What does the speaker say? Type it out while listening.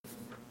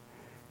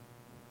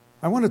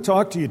I want to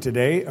talk to you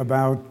today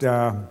about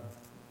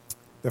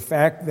the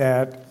fact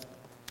that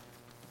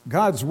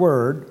God's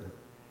Word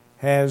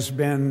has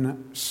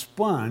been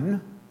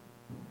spun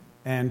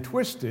and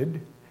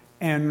twisted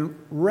and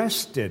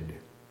wrestled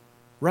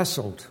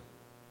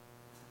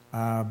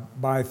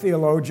by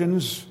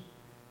theologians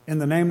in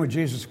the name of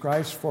Jesus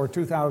Christ for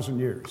 2,000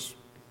 years.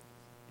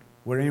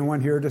 Would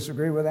anyone here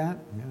disagree with that?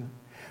 Yeah.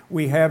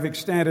 We have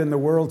extant in the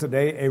world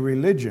today a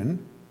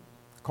religion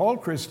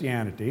called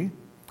Christianity,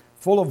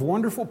 full of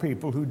wonderful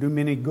people who do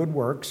many good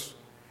works,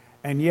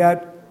 and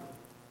yet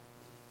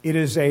it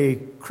is a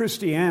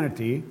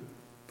Christianity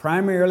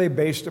primarily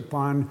based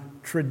upon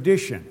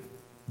tradition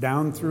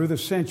down through the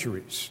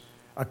centuries,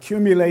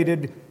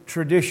 accumulated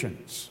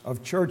traditions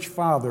of church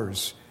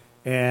fathers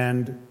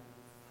and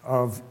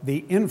of the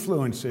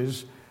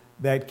influences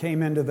that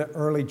came into the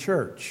early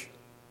church.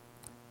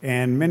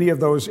 And many of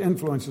those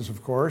influences,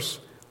 of course,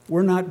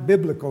 were not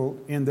biblical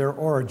in their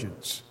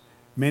origins.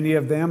 Many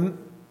of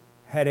them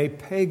had a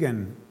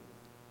pagan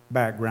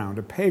background,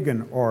 a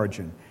pagan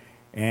origin.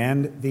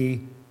 And the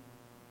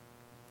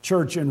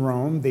church in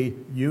Rome, the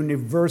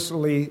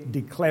universally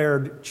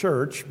declared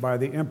church by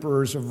the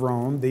emperors of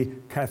Rome, the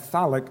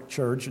Catholic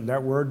Church, and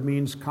that word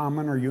means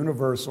common or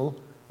universal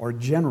or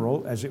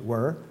general, as it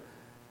were,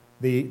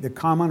 the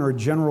common or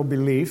general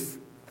belief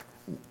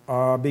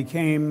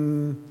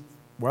became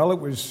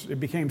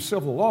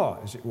civil law,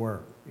 as it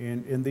were,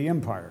 in the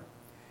empire.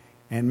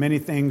 And many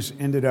things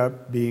ended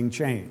up being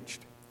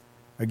changed.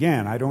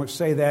 Again, I don't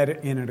say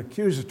that in an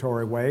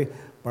accusatory way,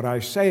 but I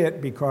say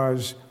it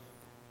because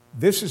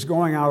this is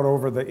going out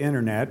over the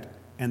internet,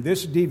 and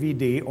this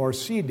DVD or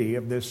CD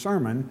of this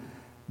sermon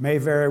may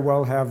very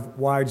well have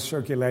wide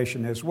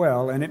circulation as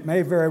well, and it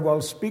may very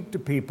well speak to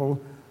people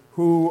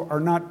who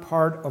are not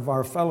part of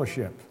our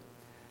fellowship.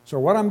 So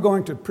what I'm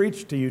going to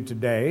preach to you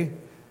today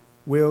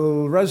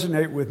will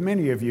resonate with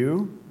many of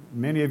you.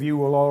 Many of you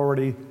will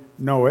already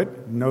know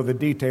the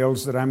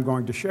details that I'm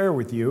going to share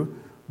with you,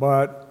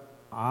 but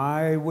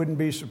I wouldn't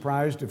be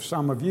surprised if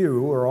some of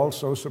you are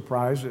also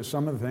surprised at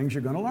some of the things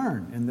you're going to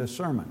learn in this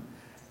sermon.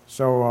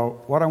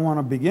 So what I want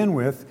to begin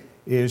with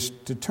is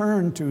to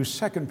turn to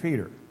 2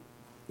 Peter,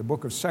 the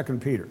book of 2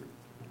 Peter.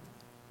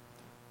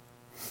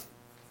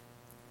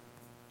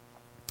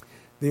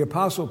 The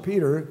Apostle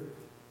Peter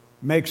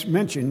makes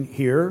mention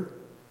here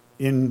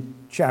in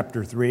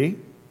chapter 3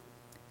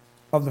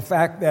 of the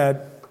fact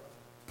that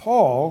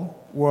Paul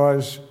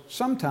was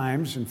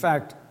sometimes, in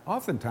fact,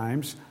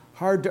 oftentimes,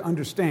 hard to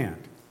understand.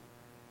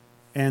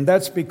 And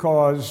that's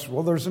because,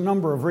 there's a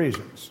number of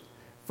reasons.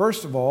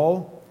 First of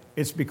all,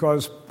 it's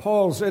because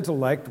Paul's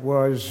intellect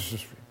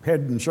was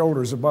head and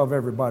shoulders above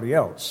everybody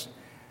else.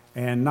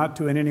 And not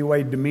to in any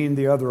way demean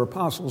the other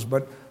apostles,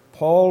 but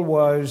Paul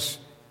was,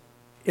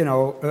 an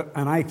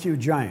IQ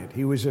giant.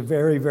 He was a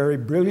very, very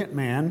brilliant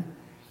man,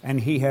 and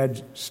he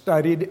had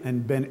studied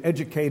and been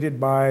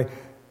educated by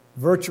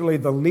virtually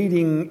the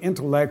leading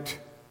intellect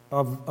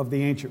of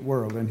the ancient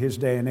world in his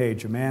day and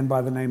age, a man by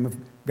the name of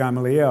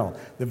Gamaliel.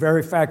 The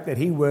very fact that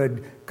he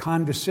would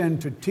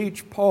condescend to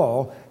teach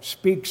Paul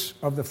speaks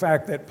of the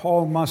fact that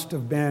Paul must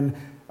have been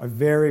a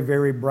very,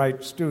 very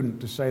bright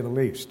student, to say the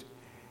least.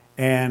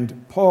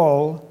 And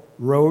Paul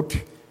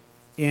wrote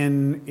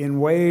in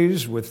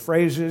ways with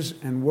phrases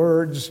and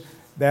words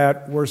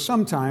that were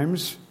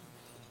sometimes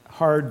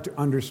hard to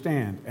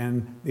understand.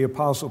 And the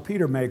Apostle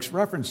Peter makes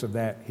reference of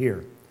that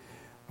here.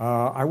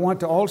 I want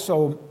to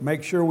also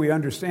make sure we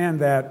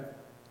understand that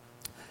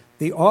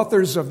the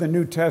authors of the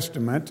New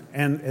Testament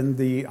and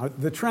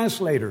the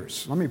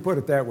translators, let me put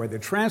it that way, the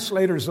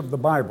translators of the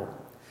Bible,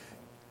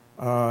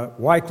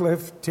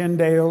 Wycliffe,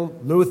 Tyndale,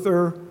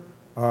 Luther,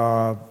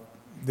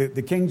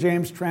 the King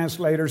James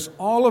translators,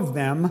 all of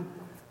them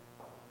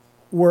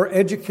were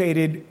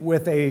educated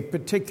with a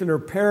particular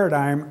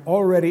paradigm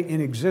already in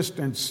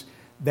existence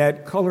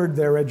that colored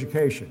their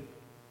education.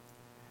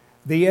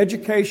 The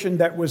education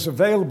that was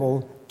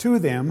available to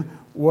them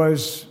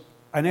was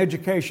an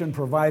education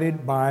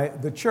provided by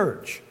the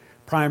church,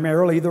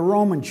 primarily the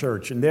Roman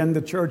Church, and then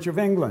the Church of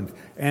England,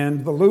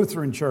 and the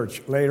Lutheran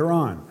Church later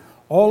on,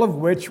 all of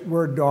which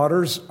were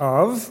daughters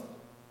of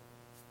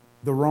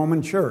the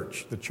Roman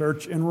Church, the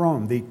church in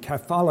Rome, the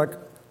Catholic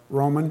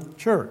Roman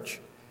Church.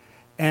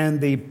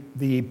 And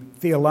the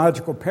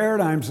theological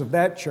paradigms of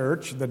that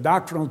church, the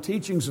doctrinal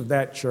teachings of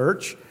that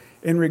church,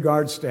 in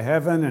regards to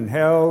heaven and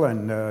hell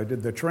and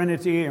the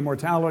Trinity,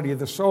 immortality of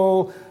the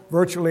soul,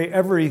 virtually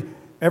every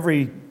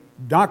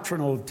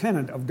doctrinal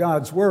tenet of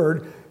God's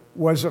Word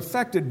was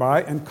affected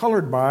by and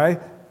colored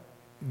by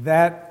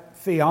that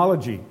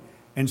theology.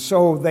 And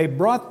so they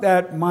brought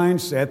that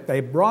mindset, they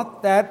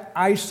brought that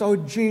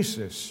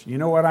eisegesis. You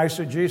know what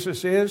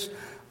eisegesis is?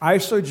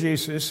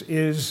 Eisegesis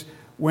is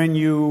when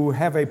you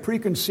have a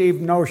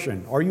preconceived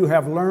notion or you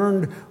have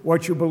learned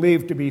what you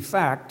believe to be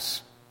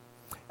facts,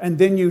 and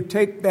then you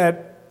take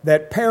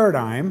that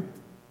paradigm,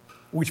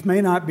 which may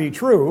not be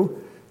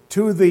true,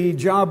 to the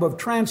job of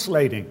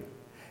translating.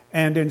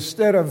 And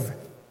instead of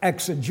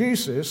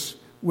exegesis,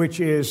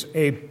 which is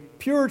a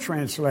pure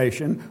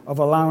translation of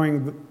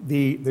allowing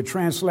the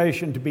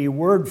translation to be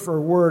word for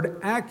word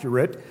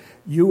accurate,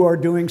 you are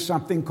doing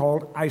something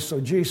called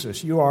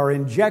eisegesis. You are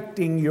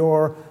injecting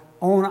your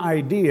own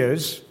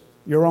ideas,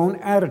 your own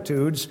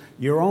attitudes,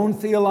 your own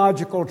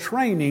theological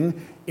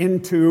training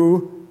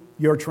into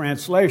your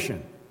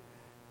translation.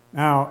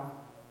 Now,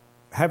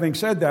 having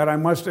said that, I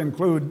must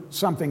include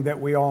something that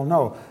we all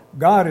know.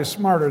 God is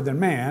smarter than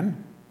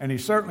man, and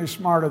He's certainly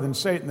smarter than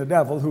Satan the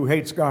devil, who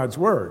hates God's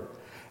Word.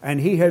 And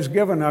He has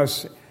given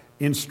us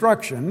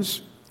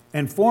instructions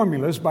and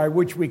formulas by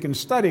which we can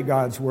study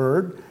God's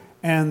Word,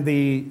 and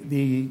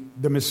the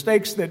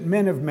mistakes that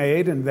men have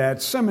made and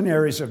that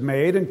seminaries have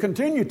made and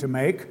continue to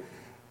make,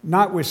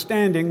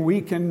 notwithstanding, we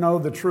can know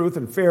the truth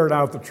and ferret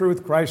out the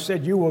truth. Christ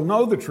said, you will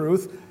know the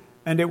truth,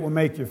 and it will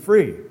make you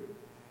free.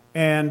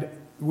 And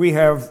we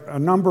have a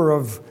number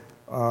of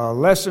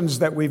lessons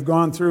that we've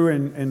gone through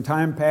in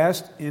time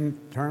past in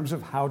terms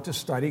of how to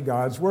study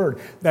God's Word,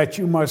 that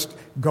you must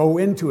go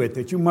into it,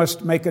 that you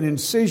must make an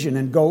incision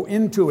and go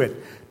into it,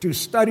 to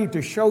study,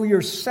 to show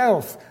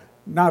yourself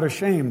not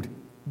ashamed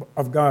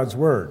of God's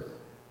Word.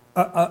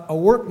 A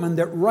workman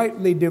that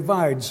rightly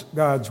divides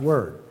God's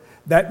Word.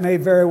 That may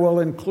very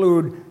well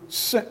include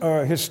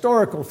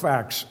historical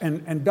facts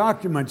and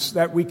documents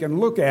that we can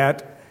look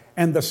at,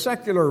 and the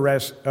secular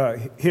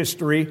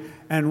history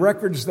and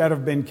records that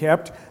have been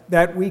kept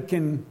that we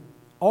can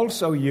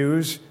also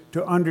use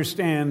to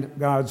understand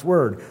God's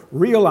Word,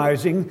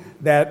 realizing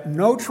that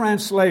no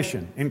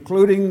translation,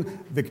 including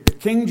the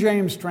King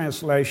James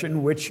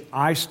translation, which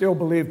I still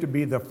believe to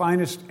be the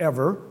finest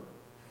ever,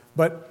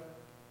 but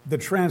the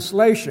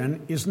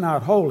translation is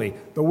not holy.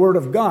 The Word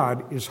of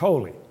God is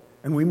holy,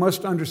 and we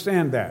must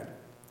understand that.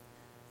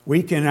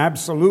 We can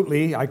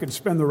absolutely, I could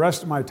spend the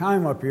rest of my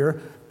time up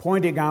here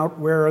pointing out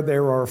where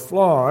there are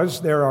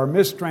flaws, there are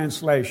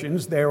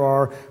mistranslations, there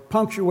are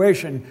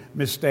punctuation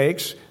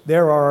mistakes,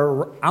 there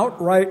are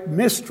outright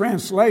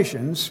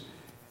mistranslations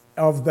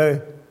of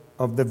the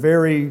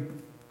very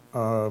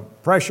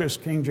precious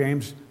King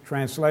James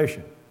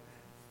translation.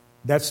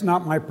 That's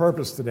not my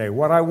purpose today.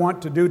 What I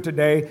want to do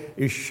today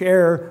is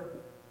share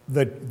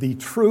the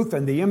truth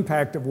and the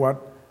impact of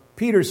what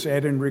Peter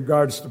said in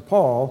regards to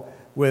Paul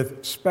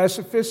with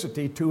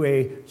specificity to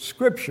a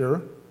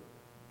scripture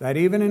that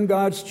even in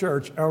God's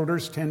church,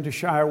 elders tend to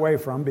shy away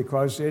from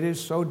because it is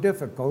so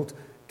difficult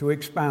to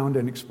expound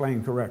and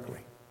explain correctly.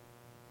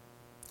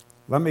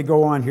 Let me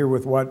go on here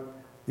with what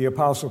the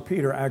Apostle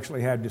Peter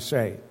actually had to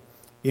say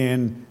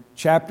in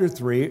chapter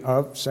 3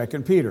 of 2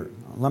 Peter.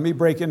 Let me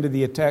break into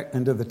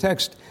the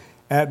text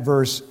at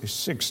verse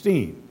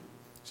 16.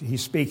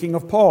 He's speaking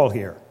of Paul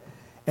here.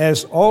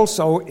 As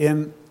also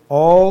in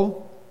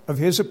all of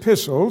his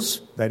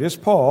epistles, that is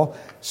Paul,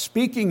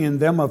 speaking in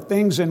them of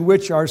things in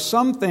which are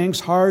some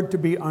things hard to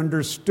be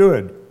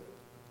understood.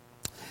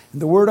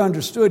 The word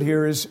understood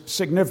here is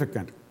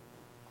significant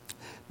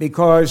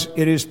because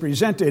it is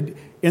presented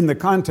in the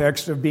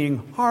context of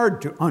being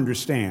hard to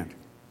understand.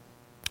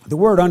 The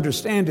word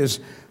understand is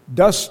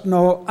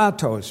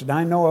dusnoatos. And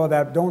I know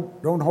that,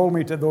 don't hold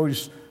me to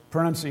those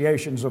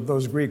pronunciations of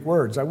those Greek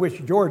words. I wish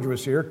George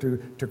was here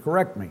to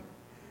correct me.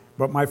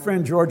 But my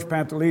friend George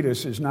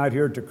Pantelides is not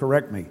here to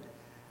correct me.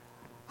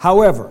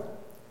 However,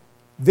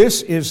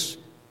 this is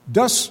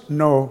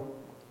dusnoatos,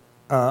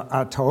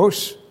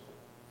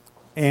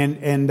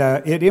 and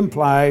it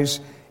implies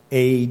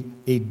a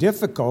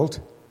difficult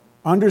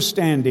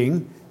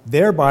understanding,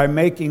 thereby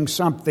making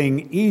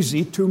something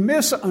easy to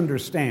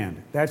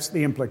misunderstand. That's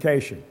the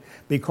implication.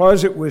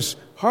 Because it was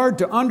hard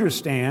to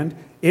understand,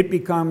 it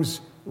becomes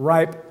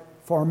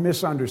ripe for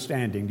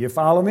misunderstanding. Do you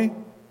follow me?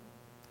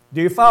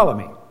 Do you follow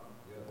me?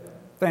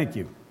 Thank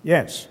you.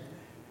 Yes.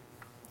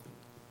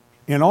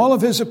 In all of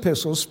his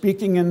epistles,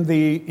 speaking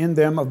in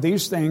them of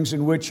these things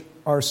in which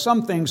are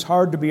some things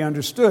hard to be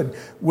understood,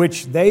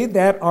 which they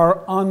that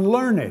are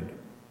unlearned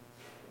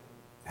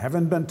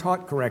haven't been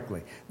taught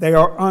correctly. They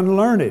are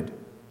unlearned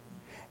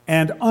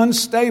and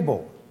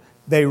unstable.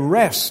 They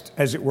rest,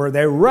 as it were.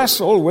 They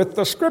wrestle with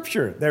the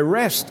Scripture. They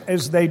rest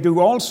as they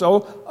do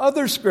also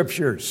other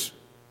Scriptures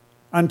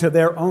unto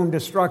their own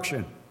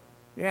destruction.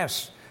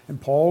 Yes, and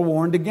Paul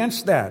warned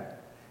against that.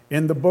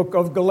 In the book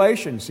of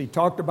Galatians, he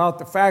talked about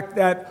the fact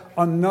that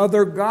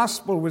another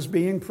gospel was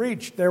being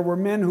preached. There were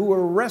men who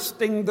were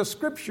wresting the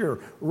Scripture,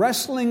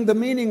 wrestling the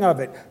meaning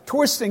of it,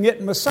 twisting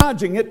it,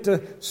 massaging it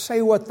to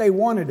say what they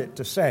wanted it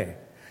to say,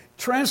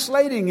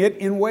 translating it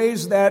in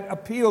ways that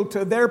appealed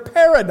to their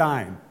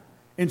paradigm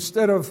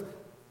instead of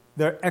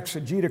their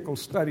exegetical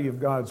study of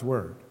God's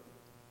Word.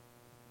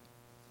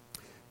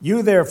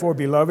 You therefore,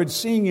 beloved,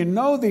 seeing you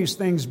know these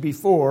things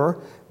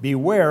before,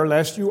 beware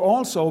lest you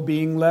also,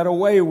 being led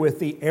away with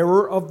the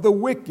error of the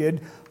wicked,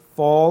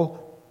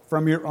 fall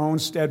from your own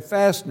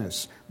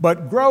steadfastness.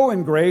 But grow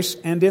in grace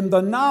and in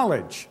the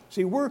knowledge.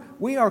 See,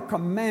 we are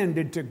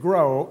commanded to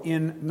grow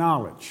in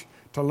knowledge.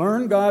 To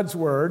learn God's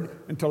Word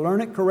and to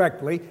learn it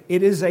correctly,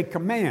 it is a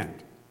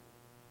command.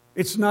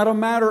 It's not a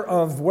matter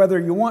of whether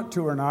you want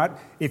to or not.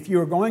 If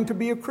you're going to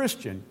be a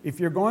Christian, if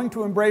you're going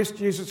to embrace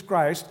Jesus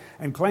Christ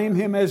and claim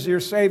Him as your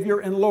Savior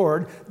and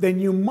Lord, then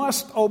you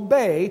must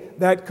obey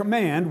that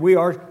command. We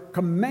are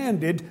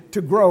commanded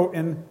to grow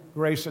in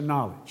grace and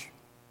knowledge.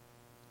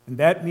 And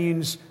that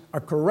means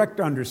a correct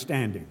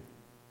understanding,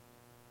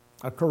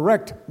 a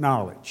correct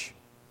knowledge.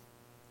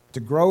 To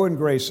grow in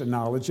grace and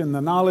knowledge, in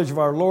the knowledge of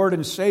our Lord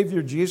and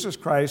Savior Jesus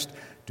Christ,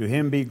 to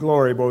Him be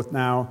glory both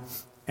now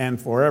and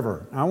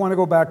forever. Now, I want to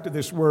go back to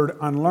this word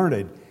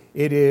unlearned.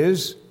 It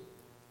is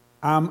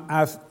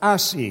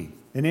amathasi,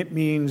 and it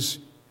means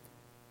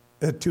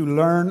to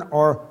learn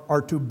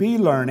or to be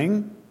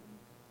learning.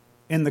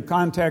 In the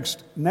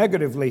context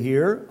negatively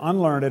here,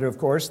 unlearned, of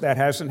course, that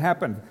hasn't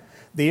happened.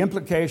 The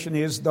implication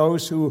is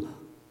those who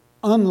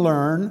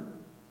unlearn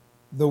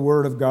the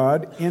Word of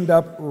God end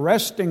up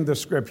wresting the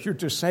Scripture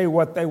to say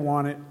what they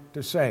want it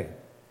to say.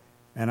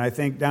 And I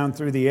think down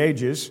through the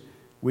ages,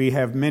 we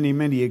have many,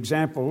 many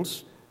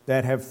examples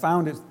that have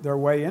found their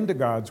way into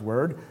God's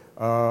Word.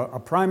 A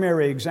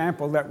primary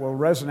example that will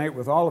resonate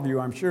with all of you,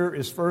 I'm sure,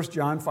 is 1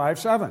 John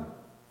 5:7,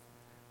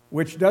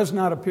 which does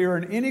not appear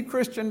in any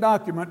Christian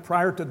document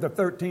prior to the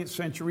 13th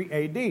century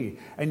A.D.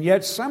 And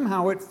yet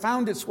somehow it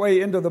found its way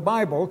into the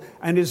Bible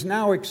and is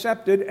now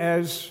accepted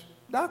as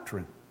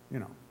doctrine,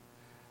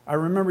 I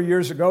remember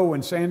years ago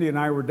when Sandy and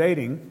I were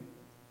dating,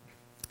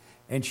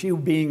 and she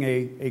being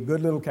a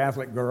good little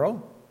Catholic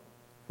girl,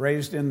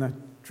 raised in the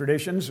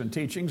traditions and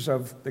teachings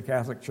of the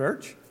Catholic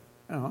Church,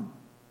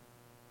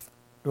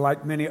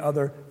 like many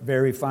other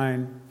very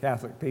fine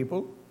Catholic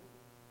people.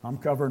 I'm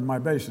covering my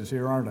bases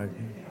here, aren't I?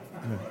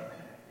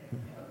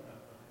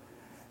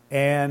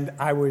 And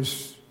I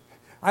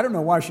don't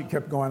know why she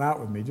kept going out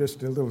with me,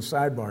 just a little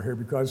sidebar here,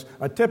 because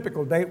a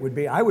typical date would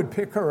be I would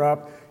pick her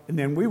up, and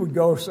then we would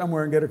go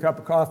somewhere and get a cup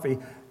of coffee,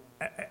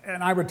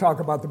 and I would talk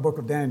about the book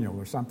of Daniel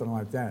or something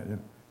like that.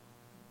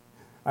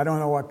 I don't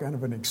know what kind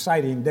of an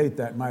exciting date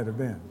that might have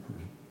been.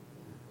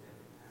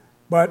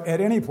 But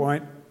at any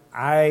point,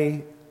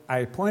 I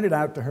pointed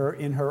out to her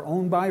in her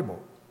own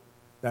Bible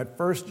that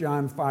 1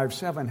 John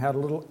 5:7 had a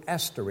little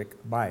asterisk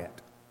by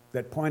it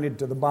that pointed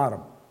to the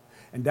bottom.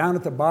 And down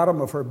at the bottom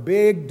of her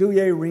big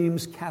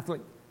Douay-Rheims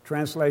Catholic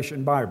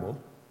Translation Bible,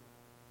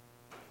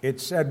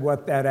 it said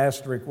what that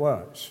asterisk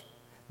was.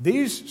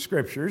 These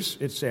scriptures,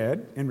 it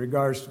said, in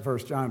regards to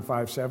 1 John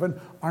 5:7,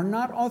 are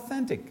not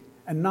authentic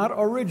and not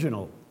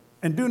original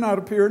and do not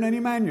appear in any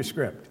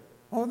manuscript.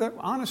 Oh, they're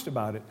honest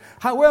about it.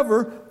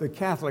 However, the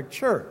Catholic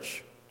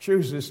Church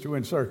chooses to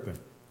insert them.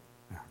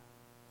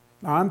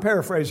 Now, I'm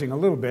paraphrasing a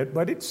little bit,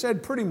 but it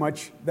said pretty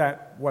much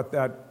what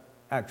it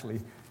actually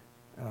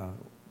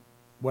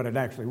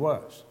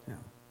was.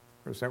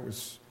 Of course, that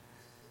was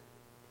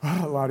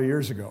a lot of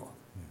years ago.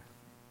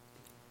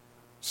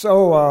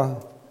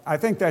 So I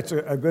think that's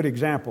a good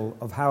example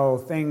of how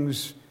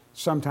things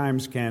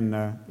sometimes can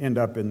end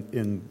up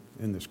in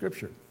the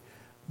Scripture.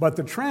 But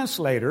the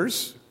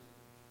translators,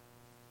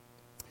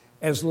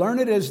 as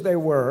learned as they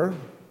were,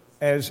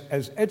 as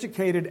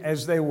educated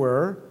as they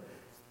were,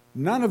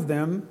 none of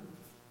them,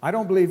 I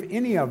don't believe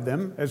any of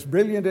them, as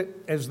brilliant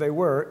as they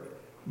were,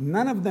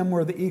 none of them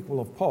were the equal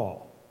of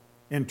Paul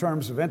in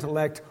terms of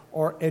intellect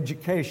or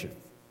education.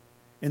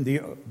 In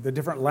the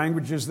different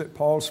languages that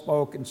Paul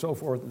spoke and so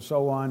forth and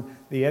so on,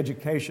 the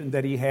education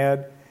that he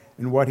had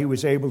and what he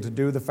was able to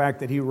do, the fact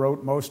that he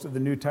wrote most of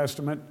the New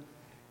Testament.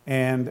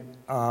 And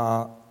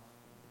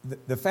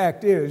the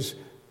fact is,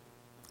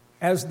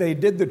 as they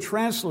did the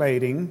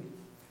translating,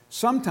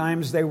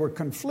 sometimes they were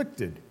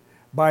conflicted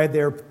by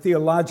their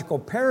theological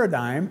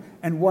paradigm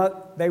and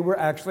what they were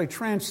actually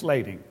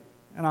translating.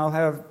 And I'll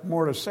have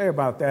more to say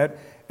about that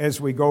as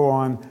we go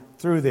on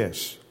through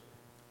this.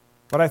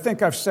 But I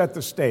think I've set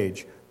the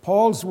stage.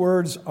 Paul's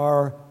words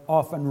are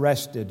often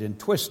wrested and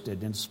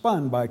twisted and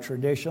spun by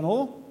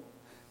traditional,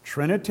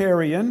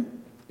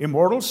 Trinitarian,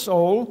 immortal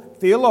soul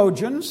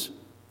theologians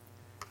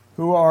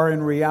who are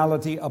in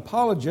reality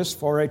apologists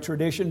for a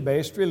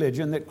tradition-based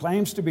religion that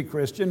claims to be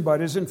Christian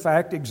but is in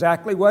fact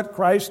exactly what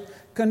Christ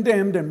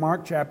condemned in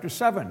Mark chapter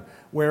 7,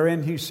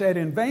 wherein he said,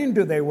 "In vain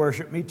do they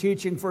worship me,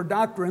 teaching for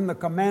doctrine the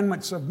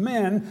commandments of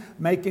men,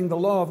 making the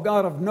law of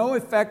God of no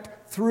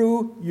effect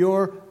through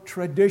your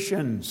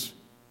traditions."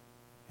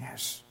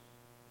 Yes.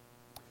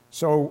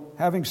 So,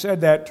 having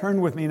said that, turn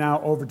with me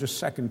now over to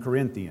 2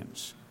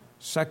 Corinthians.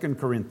 2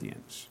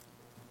 Corinthians.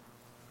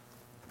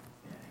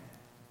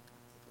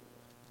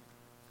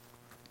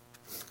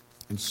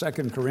 In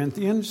 2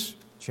 Corinthians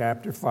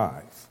chapter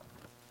 5.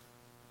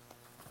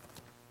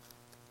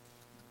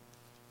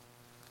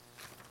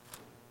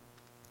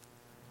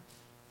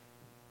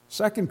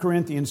 Second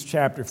Corinthians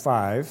chapter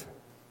 5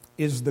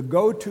 is the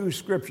go-to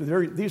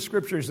scripture. These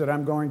scriptures that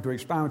I'm going to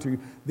expound to you,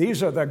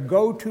 these are the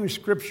go-to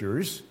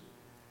scriptures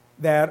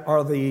that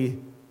are the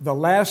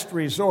last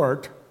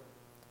resort.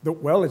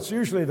 It's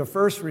usually the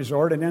first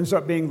resort and ends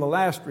up being the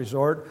last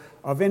resort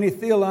of any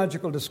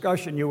theological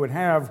discussion you would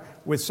have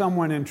with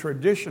someone in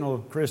traditional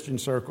Christian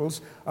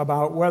circles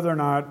about whether or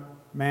not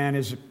man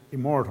is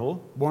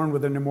immortal, born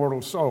with an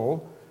immortal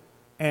soul,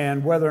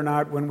 and whether or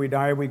not when we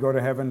die we go to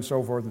heaven, and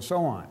so forth and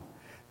so on.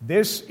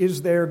 This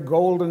is their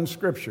golden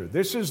scripture.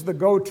 This is the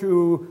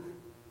go-to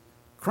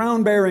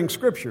crown-bearing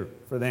scripture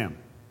for them,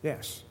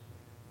 yes.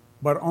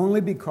 But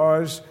only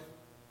because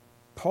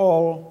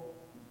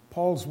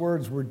Paul's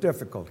words were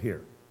difficult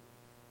here.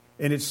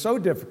 And it's so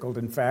difficult,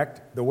 in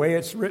fact, the way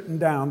it's written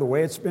down, the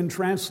way it's been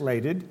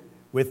translated,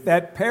 with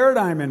that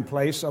paradigm in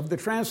place of the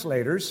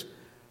translators,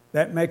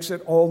 that makes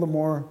it all the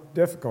more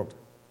difficult.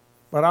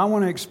 But I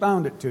want to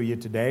expound it to you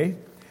today,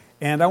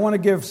 and I want to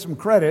give some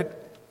credit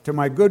to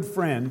my good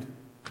friend,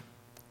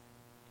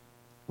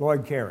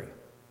 Lloyd Carey.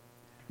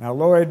 Now,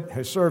 Lloyd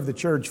has served the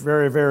church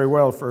very, very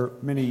well for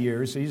many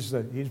years. He's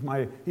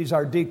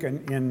our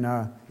deacon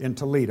in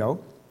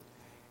Toledo.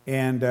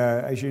 And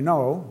as you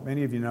know,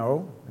 many of you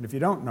know, and if you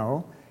don't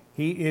know,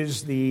 he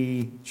is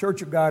the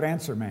Church of God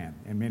answer man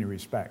in many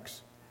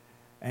respects.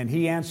 And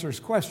he answers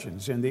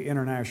questions in the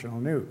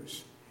international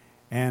news.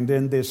 And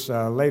in this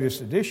latest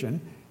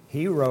edition,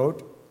 he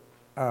wrote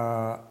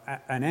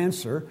an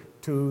answer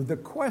to the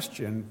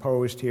question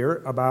posed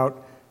here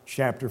about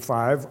chapter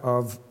 5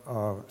 of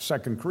 2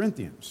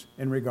 Corinthians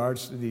in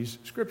regards to these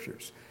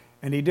scriptures.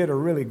 And he did a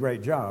really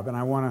great job, and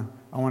I want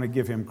to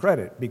give him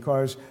credit,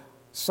 because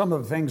some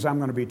of the things I'm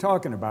going to be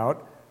talking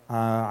about,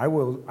 I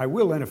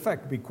will in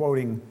effect be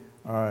quoting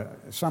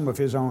some of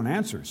his own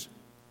answers.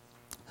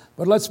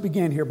 But let's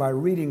begin here by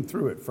reading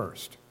through it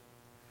first.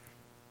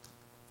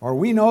 For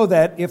we know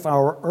that if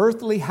our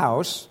earthly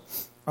house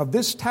of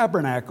this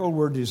tabernacle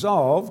were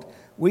dissolved,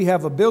 we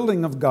have a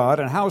building of God,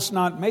 a house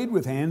not made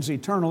with hands,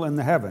 eternal in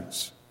the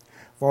heavens.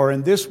 For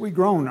in this we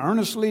groan,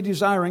 earnestly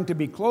desiring to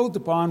be clothed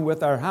upon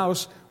with our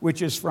house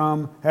which is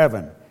from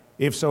heaven.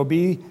 If so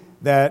be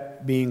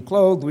that being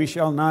clothed we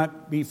shall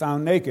not be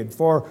found naked.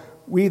 For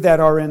we that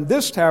are in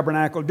this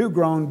tabernacle do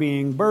groan,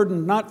 being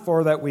burdened, not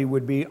for that we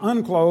would be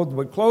unclothed,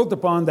 but clothed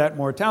upon, that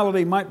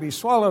mortality might be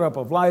swallowed up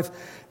of life.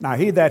 Now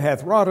he that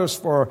hath wrought us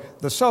for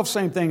the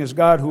selfsame thing is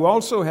God, who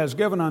also has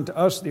given unto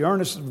us the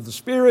earnestness of the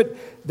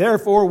Spirit.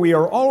 Therefore we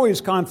are always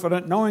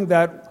confident, knowing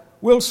that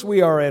whilst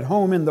we are at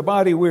home in the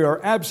body, we are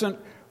absent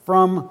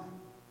from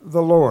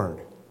the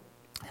Lord.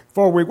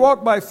 For we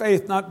walk by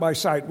faith, not by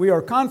sight. We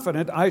are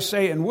confident, I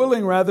say, and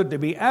willing rather to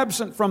be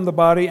absent from the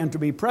body and to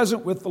be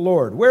present with the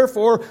Lord.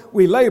 Wherefore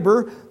we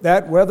labor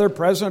that whether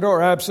present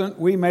or absent,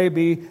 we may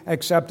be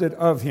accepted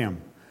of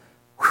him.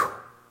 Whew.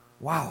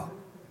 Wow.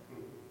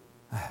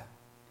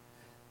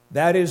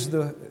 That is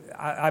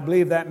I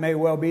believe that may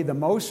well be the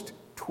most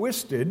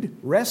twisted,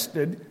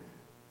 wrested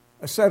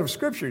set of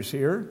scriptures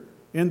here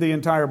in the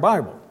entire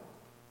Bible.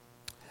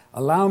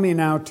 Allow me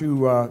now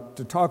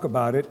to talk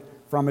about it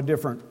from a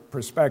different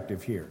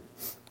perspective here.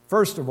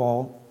 First of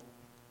all,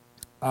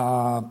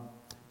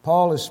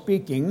 Paul is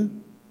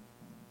speaking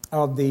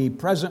of the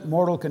present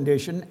mortal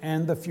condition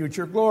and the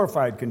future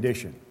glorified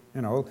condition.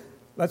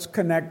 Let's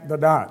connect the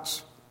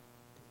dots.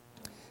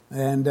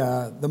 And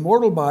the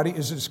mortal body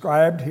is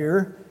described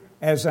here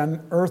as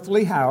an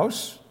earthly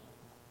house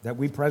that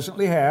we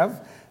presently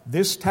have,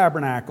 this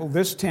tabernacle,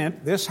 this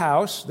tent, this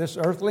house, this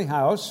earthly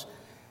house,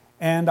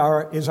 and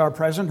is our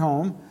present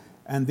home.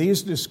 And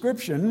these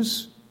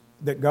descriptions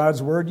that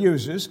God's Word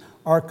uses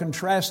are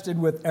contrasted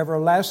with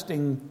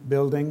everlasting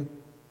building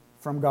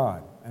from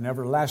God, an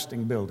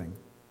everlasting building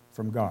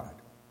from God.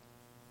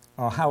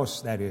 A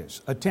house, that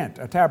is, a tent,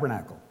 a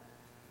tabernacle,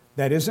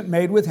 that isn't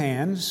made with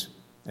hands,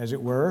 as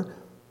it were,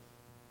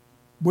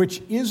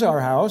 which is our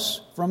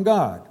house from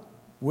God,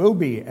 will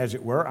be, as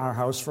it were, our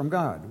house from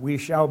God. We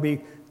shall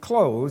be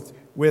clothed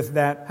with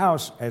that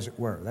house, as it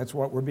were. That's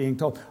what we're being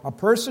told. A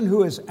person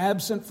who is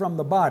absent from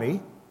the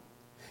body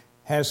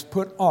has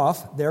put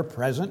off their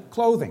present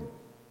clothing.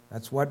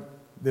 That's what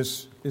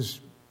this is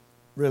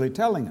really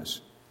telling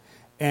us.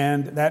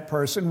 And that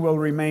person will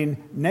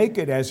remain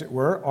naked, as it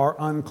were, or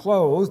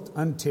unclothed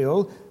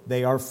until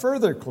they are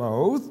further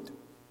clothed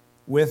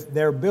with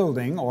their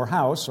building or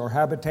house or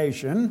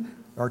habitation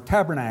or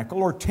tabernacle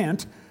or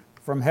tent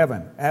from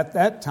heaven. At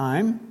that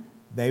time,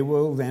 they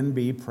will then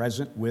be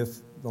present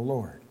with the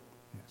Lord.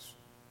 Yes.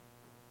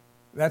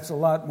 That's a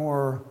lot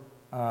more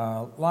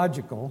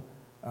logical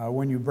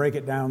when you break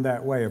it down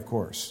that way, of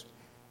course.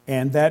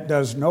 And that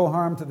does no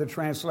harm to the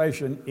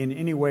translation in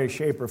any way,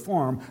 shape, or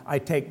form. I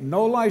take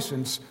no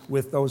license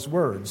with those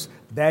words.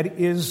 That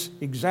is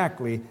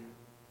exactly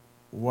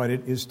what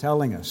it is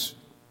telling us.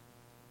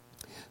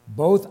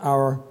 Both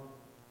our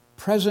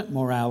present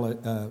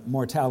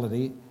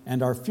mortality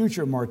and our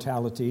future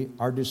mortality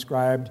are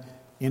described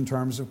in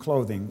terms of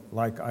clothing,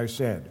 like I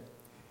said.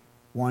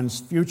 One's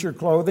future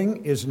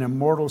clothing is an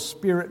immortal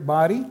spirit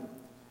body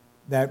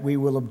that we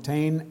will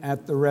obtain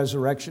at the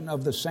resurrection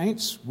of the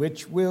saints,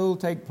 which will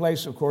take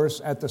place, of course,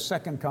 at the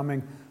second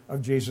coming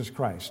of Jesus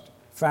Christ.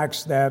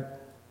 Facts that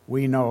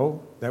we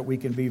know that we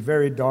can be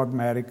very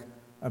dogmatic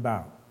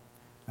about.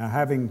 Now,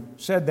 having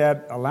said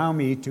that, allow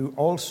me to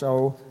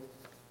also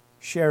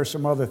share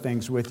some other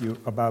things with you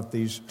about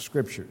these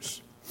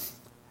scriptures.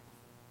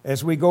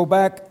 As we go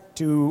back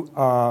to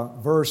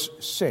verse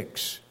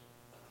 6,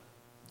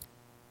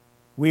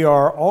 We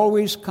are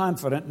always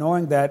confident,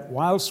 knowing that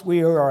whilst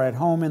we are at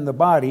home in the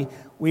body,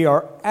 we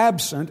are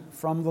absent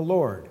from the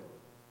Lord.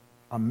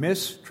 A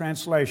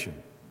mistranslation.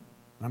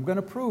 I'm going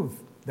to prove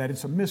that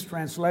it's a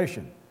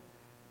mistranslation.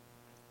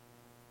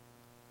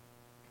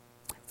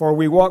 For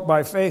we walk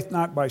by faith,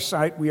 not by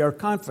sight. We are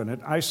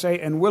confident, I say,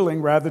 and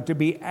willing rather to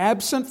be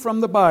absent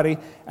from the body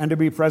and to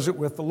be present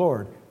with the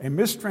Lord. A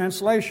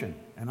mistranslation.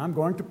 And I'm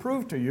going to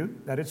prove to you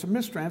that it's a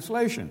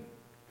mistranslation.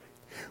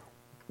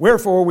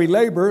 Wherefore we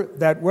labor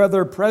that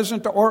whether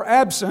present or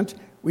absent,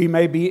 we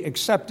may be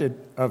accepted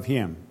of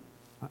him.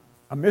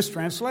 A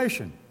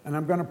mistranslation. And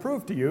I'm going to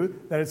prove to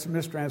you that it's a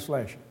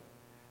mistranslation.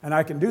 And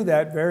I can do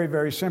that very,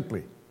 very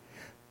simply.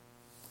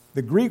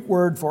 The Greek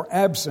word for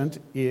absent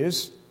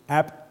is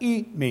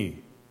apimi,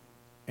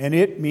 and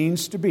it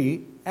means to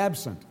be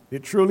absent.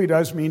 It truly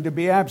does mean to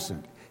be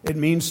absent. It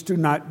means to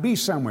not be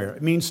somewhere.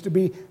 It means to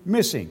be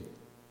missing.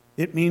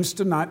 It means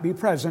to not be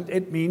present.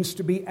 It means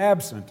to be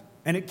absent.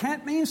 And it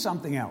can't mean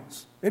something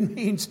else. It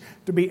means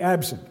to be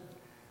absent.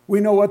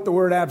 We know what the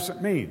word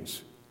absent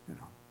means.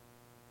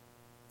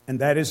 And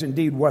that is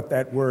indeed what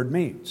that word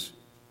means.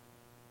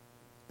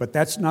 But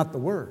that's not the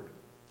word.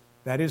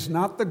 That is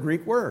not the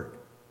Greek word.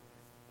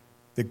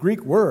 The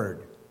Greek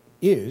word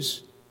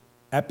is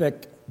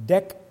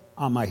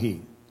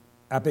epikdekamahi,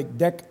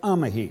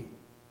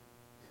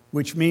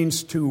 which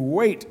means to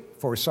wait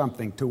for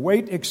something, to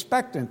wait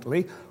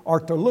expectantly, or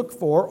to look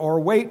for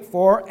or wait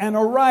for an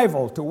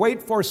arrival, to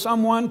wait for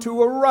someone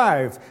to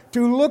arrive,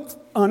 to look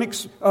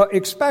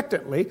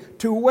expectantly,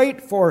 to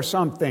wait for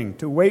something,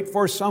 to wait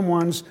for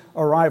someone's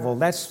arrival.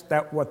 That's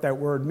what that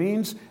word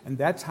means, and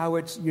that's how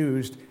it's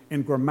used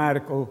in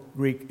grammatical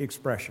Greek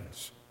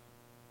expressions.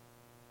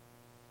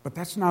 But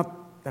that's not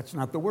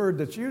the word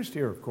that's used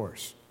here, of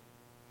course.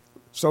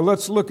 So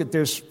let's look at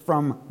this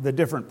from the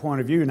different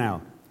point of view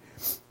now.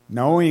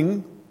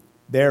 Knowing,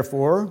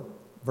 therefore,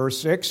 verse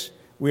 6,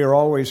 we are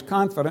always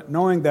confident,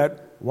 knowing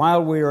that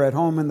while we are at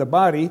home in the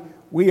body,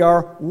 we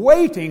are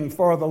waiting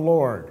for the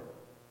Lord.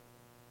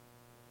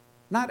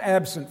 Not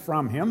absent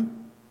from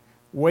Him,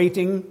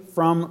 waiting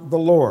from the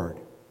Lord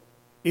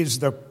is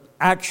the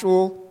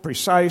actual,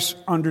 precise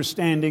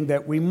understanding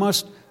that we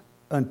must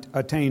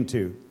attain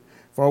to.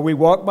 For we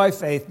walk by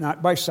faith,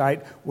 not by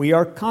sight. We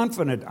are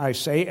confident, I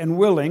say, and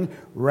willing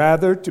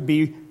rather to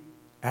be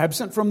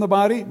absent from the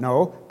body?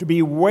 No, to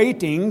be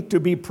waiting to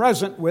be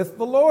present with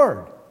the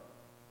Lord.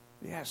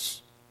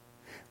 Yes.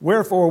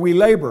 Wherefore we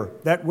labor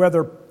that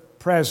whether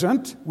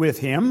present with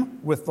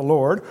Him, with the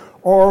Lord,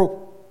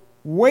 or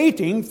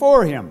waiting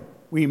for Him,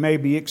 we may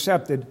be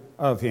accepted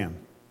of Him.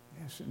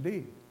 Yes,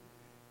 indeed.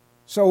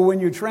 So when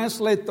you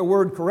translate the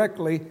word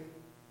correctly,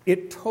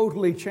 it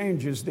totally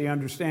changes the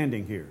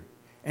understanding here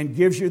and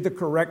gives you the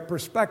correct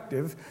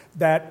perspective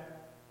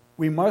that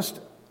we must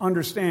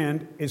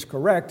understand is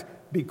correct,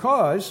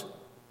 because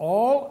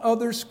all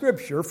other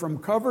Scripture from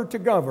cover to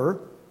cover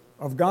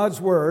of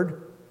God's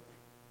Word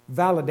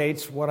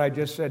validates what I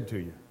just said to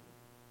you.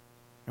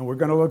 And we're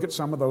going to look at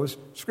some of those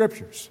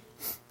Scriptures.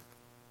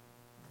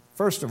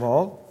 First of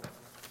all,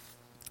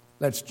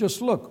 let's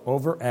just look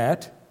over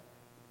at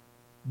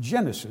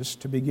Genesis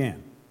to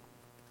begin.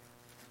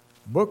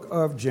 Book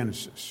of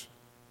Genesis.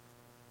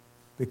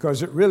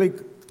 Because it really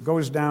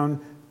goes down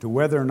to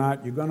whether or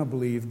not you're going to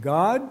believe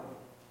God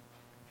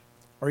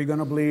or you're going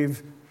to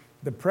believe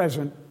the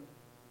present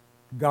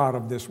God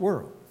of this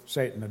world,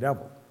 Satan the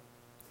devil.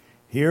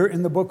 Here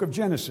in the book of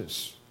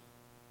Genesis,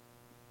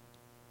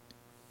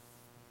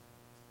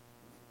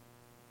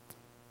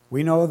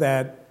 we know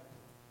that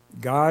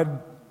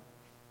God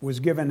was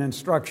given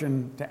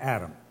instruction to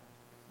Adam.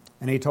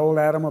 And He told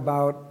Adam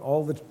about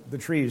all the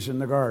trees in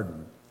the garden.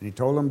 And He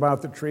told him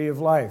about the tree of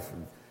life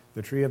and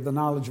the tree of the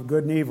knowledge of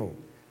good and evil.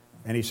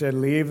 And He said,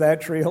 leave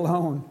that tree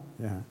alone.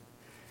 Yeah.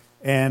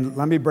 And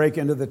let me break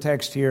into the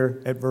text here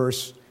at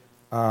verse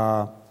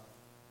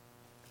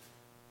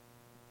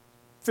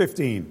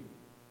 15.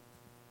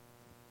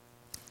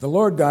 The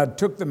Lord God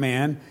took the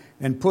man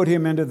and put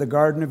him into the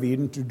Garden of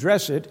Eden to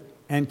dress it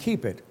and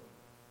keep it.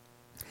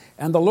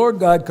 And the Lord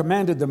God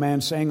commanded the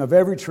man, saying, of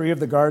every tree of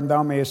the garden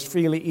thou mayest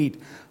freely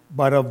eat,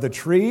 but of the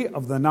tree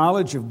of the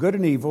knowledge of good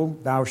and evil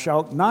thou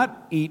shalt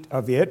not eat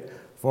of it,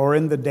 for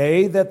in the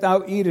day that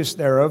thou eatest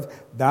thereof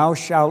thou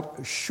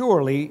shalt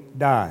surely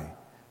die.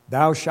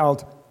 Thou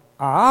shalt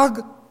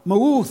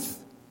mauth.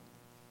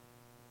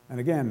 And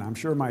again, I'm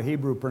sure my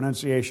Hebrew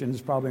pronunciation is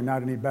probably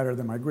not any better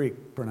than my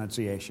Greek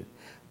pronunciation.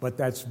 But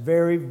that's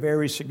very,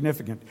 very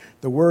significant.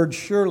 The word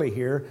surely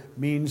here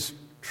means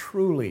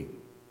truly.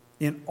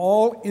 In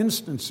all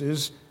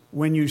instances,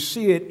 when you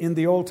see it in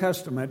the Old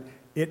Testament,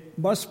 it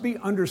must be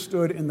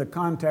understood in the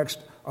context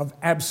of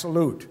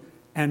absolute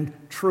and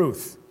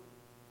truth.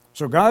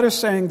 So God is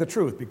saying the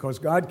truth, because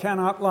God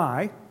cannot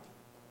lie.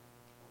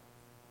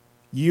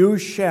 You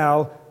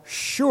shall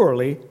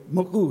surely,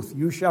 ma'uth,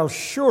 you shall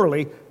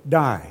surely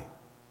die.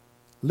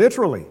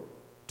 Literally,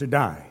 to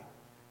die.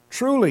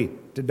 Truly,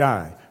 to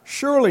die.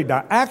 Surely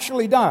die.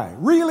 Actually die.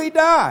 Really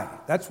die.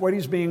 That's what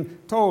he's being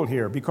told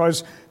here.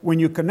 Because when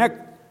you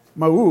connect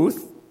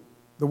ma'uth,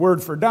 the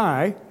word for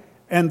die,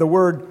 And the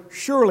word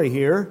surely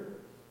here,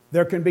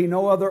 there can be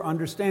no other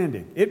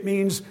understanding. It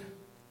means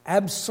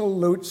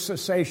absolute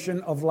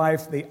cessation of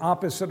life, the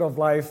opposite of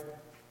life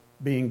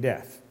being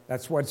death.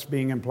 That's what's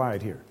being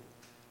implied here.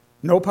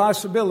 No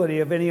possibility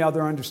of any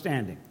other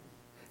understanding.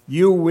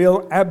 You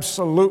will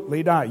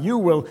absolutely die. You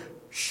will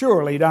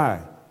surely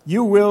die.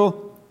 You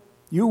will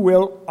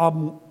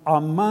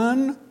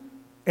aman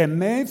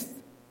emeth.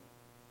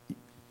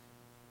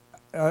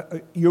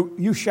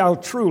 You shall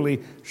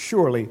truly,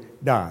 surely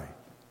die.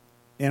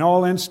 In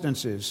all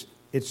instances,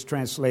 it's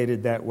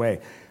translated that way.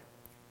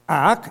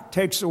 Ak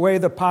takes away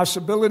the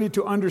possibility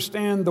to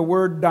understand the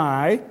word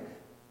die,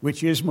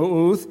 which is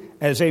mu'uth,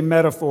 as a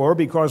metaphor,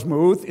 because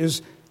mu'uth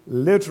is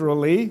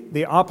literally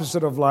the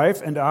opposite of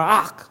life, and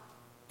ak,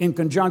 in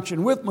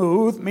conjunction with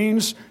mu'uth,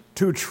 means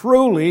to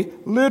truly,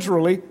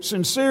 literally,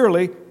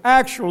 sincerely,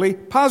 actually,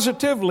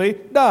 positively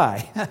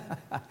die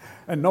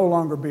and no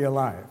longer be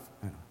alive.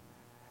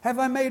 Have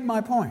I made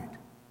my point?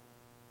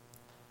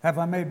 Have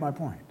I made my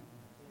point?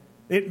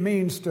 It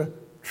means to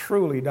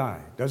truly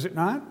die, does it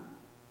not?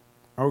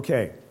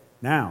 Okay,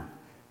 now,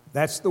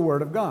 that's the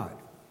Word of God.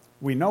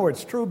 We know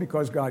it's true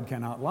because God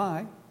cannot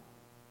lie.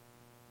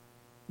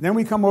 Then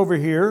we come over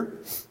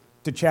here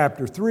to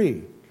chapter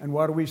 3, and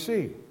what do we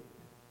see?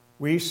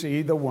 We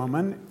see the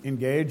woman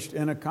engaged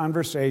in a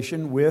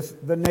conversation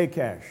with the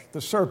Nakash,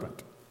 the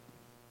serpent,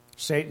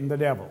 Satan the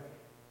devil,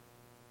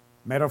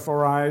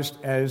 metaphorized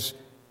as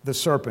the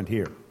serpent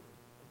here.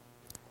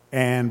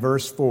 And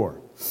verse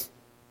 4.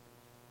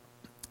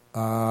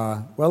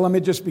 Well, let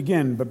me just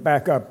begin, but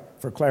back up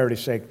for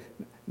clarity's sake.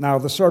 Now,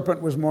 the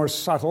serpent was more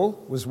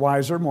subtle, was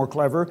wiser, more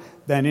clever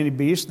than any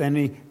beast, than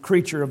any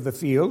creature of the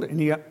field,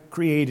 any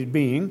created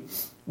being,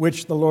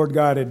 which the Lord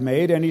God had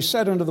made. And he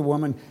said unto the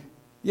woman,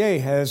 Yea,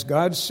 has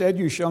God said,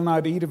 You shall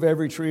not eat of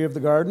every tree of the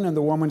garden? And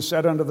the woman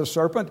said unto the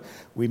serpent,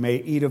 We may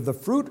eat of the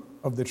fruit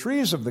of the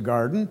trees of the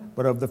garden,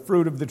 but of the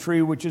fruit of the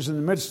tree which is in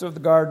the midst of the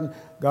garden,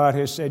 God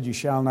has said, You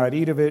shall not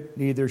eat of it,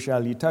 neither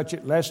shall ye touch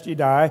it, lest ye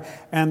die.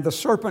 And the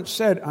serpent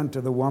said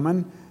unto the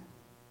woman,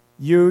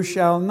 You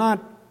shall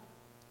not,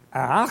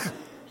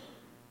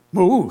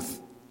 mu'uth,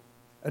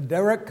 a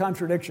direct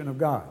contradiction of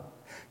God.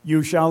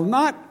 You shall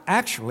not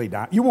actually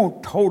die. You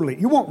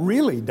won't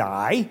really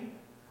die.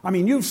 I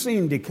mean, you've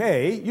seen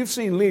decay. You've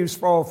seen leaves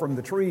fall from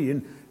the tree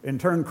and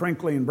turn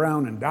crinkly and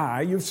brown and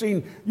die. You've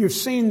seen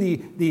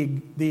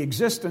the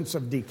existence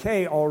of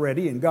decay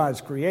already in God's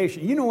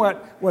creation. You know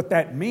what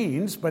that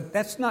means, but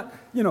that's not,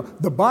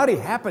 the body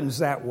happens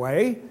that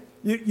way.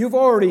 You've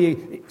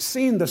already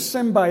seen the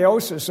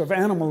symbiosis of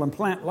animal and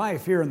plant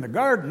life here in the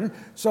garden,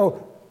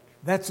 so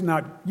that's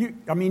not,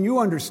 you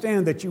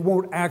understand that you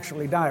won't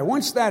actually die.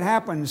 Once that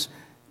happens,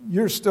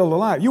 you're still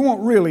alive. You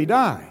won't really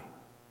die.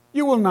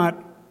 You will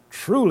not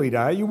truly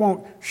die. You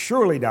won't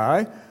surely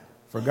die.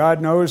 For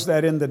God knows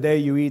that in the day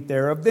you eat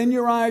thereof, then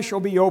your eyes shall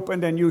be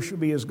opened, and you shall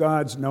be as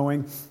gods,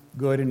 knowing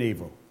good and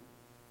evil.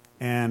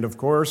 And of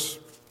course,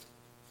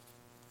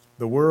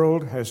 the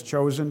world has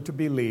chosen to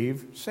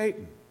believe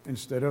Satan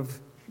instead of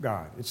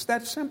God. It's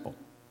that simple.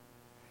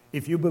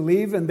 If you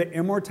believe in the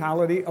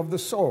immortality of the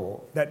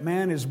soul, that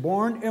man is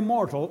born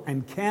immortal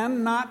and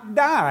cannot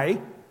die,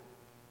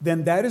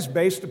 then that is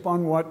based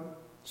upon what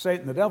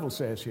Satan the devil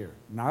says here,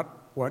 not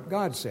what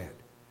God said.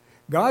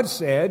 God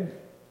said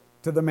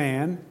to the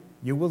man,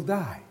 You will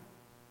die.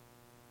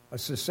 A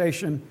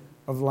cessation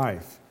of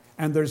life.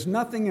 And there's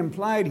nothing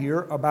implied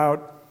here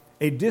about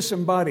a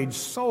disembodied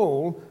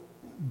soul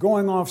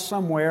going off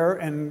somewhere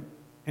and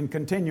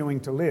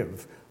continuing to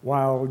live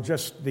while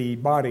just the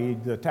body,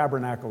 the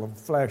tabernacle of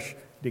flesh,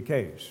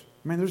 decays.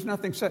 I mean, there's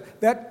nothing said.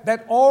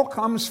 That all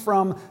comes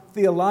from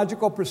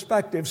theological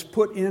perspectives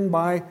put in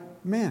by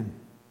men,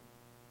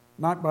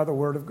 not by the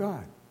Word of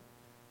God.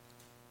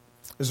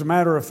 As a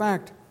matter of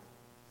fact,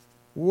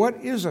 what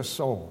is a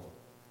soul?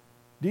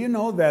 Do you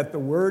know that the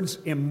words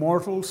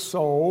immortal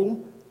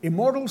soul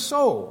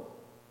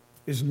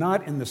is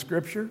not in the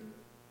Scripture?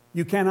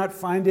 You cannot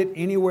find it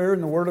anywhere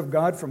in the Word of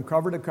God from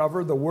cover to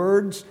cover. The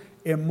words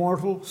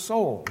immortal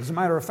soul. As a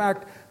matter of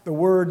fact, the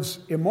words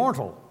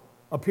immortal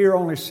appear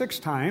only 6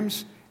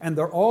 times, and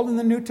they're all in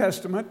the New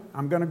Testament.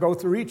 I'm going to go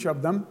through each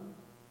of them.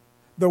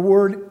 The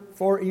word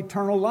for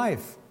eternal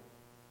life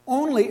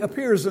only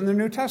appears in the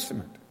New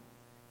Testament.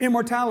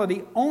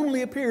 Immortality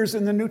only appears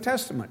in the New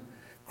Testament.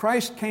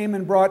 Christ came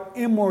and brought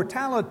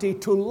immortality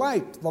to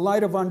light, the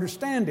light of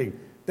understanding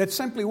that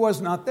simply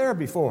was not there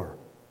before.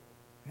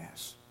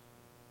 Yes.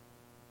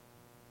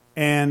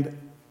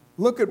 And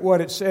look at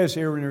what it says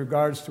here in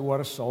regards to what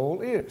a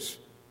soul is.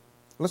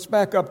 Let's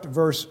back up to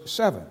verse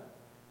 7.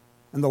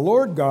 And the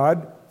Lord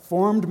God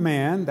formed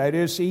man, that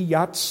is, he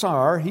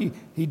yatsar,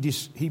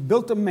 he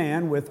built a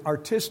man with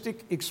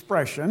artistic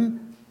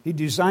expression. He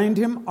designed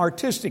him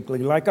artistically,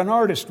 like an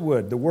artist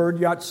would. The word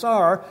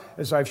yatsar,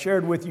 as I've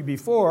shared with you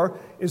before,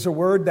 is a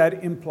word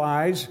that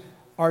implies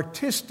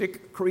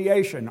artistic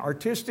creation,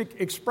 artistic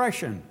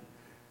expression.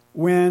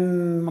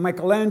 When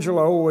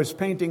Michelangelo was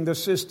painting the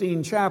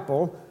Sistine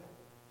Chapel,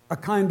 a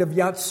kind of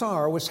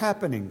yatsar was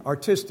happening,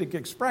 artistic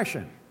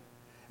expression.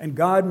 And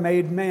God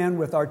made man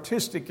with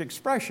artistic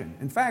expression.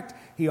 In fact,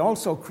 He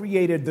also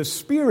created the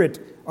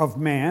spirit of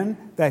man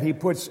that He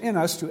puts in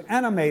us to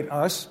animate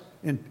us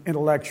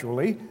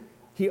intellectually.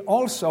 He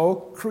also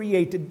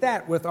created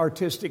that with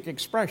artistic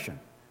expression.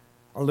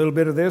 A little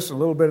bit of this, a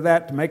little bit of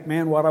that to make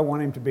man what I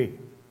want him to be.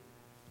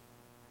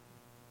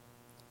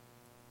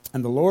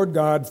 And the Lord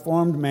God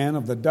formed man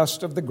of the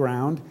dust of the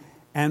ground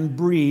and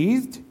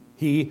breathed,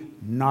 He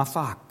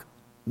naphak.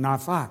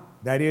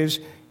 That is,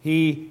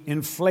 He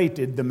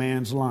inflated the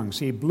man's lungs.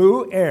 He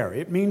blew air.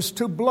 It means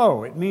to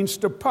blow. It means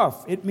to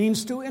puff. It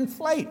means to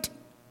inflate.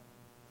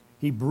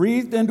 He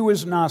breathed into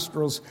his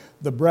nostrils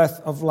the breath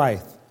of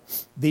life,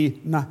 the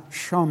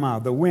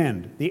neshama, the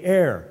wind, the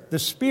air, the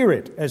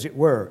spirit, as it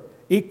were,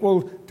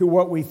 equal to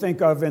what we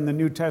think of in the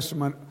New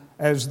Testament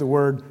as the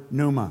word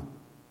pneuma.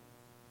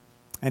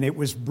 And it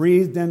was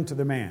breathed into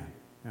the man.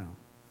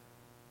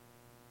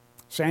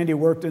 Sandy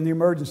worked in the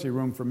emergency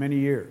room for many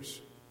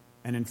years.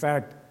 And in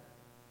fact,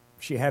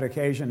 she had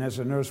occasion as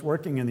a nurse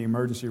working in the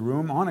emergency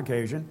room, on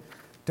occasion,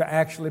 to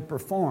actually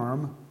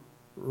perform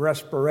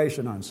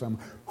respiration on someone,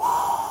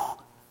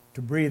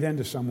 to breathe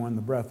into someone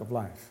the breath of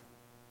life.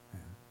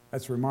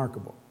 That's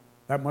remarkable.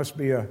 It must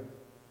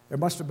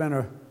have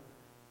been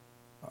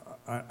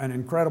an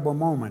incredible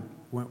moment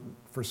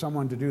for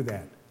someone to do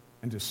that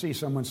and to see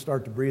someone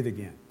start to breathe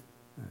again.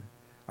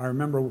 I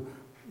remember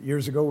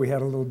years ago we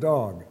had a little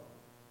dog,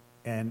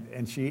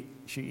 and she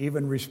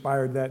even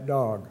respired that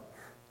dog.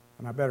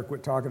 And I better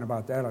quit talking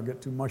about that. I'll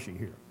get too mushy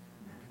here.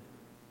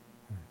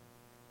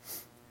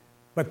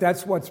 But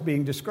that's what's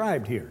being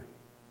described here.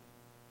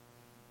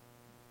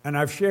 And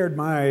I've shared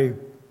my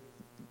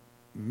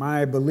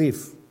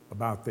belief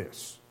about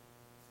this.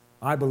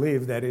 I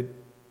believe that it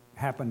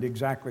happened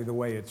exactly the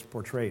way it's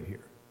portrayed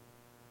here.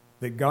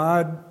 That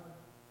God,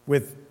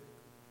 with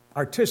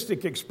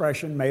artistic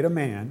expression, made a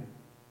man,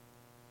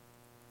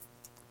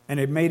 and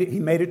He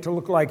made it to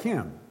look like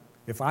Him.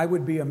 If I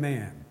would be a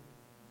man,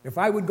 if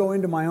I would go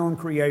into my own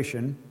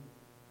creation,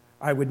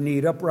 I would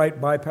need upright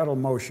bipedal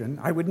motion.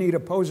 I would need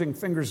opposing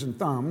fingers and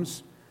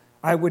thumbs.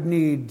 I would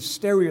need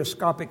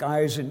stereoscopic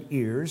eyes and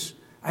ears.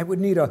 I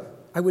would need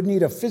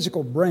a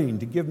physical brain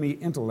to give me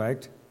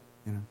intellect.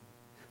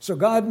 So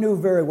God knew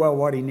very well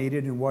what He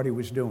needed and what He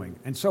was doing.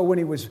 And so when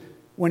He was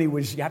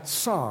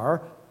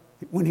Yatsar,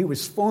 when He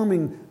was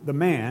forming the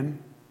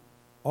man,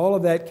 all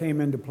of that came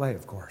into play,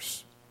 of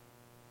course.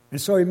 And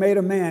so He made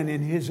a man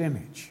in His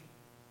image.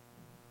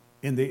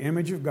 In the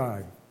image of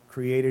God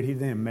created He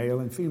them, male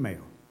and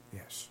female.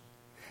 Yes.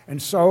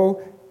 And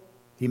so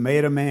He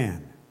made a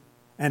man.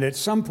 And at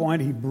some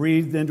point He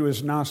breathed into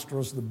his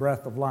nostrils the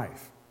breath of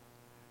life.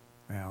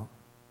 Well,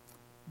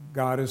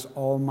 God is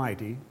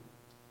almighty,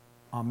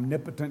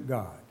 omnipotent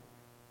God.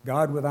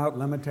 God without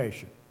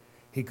limitation.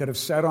 He could have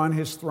sat on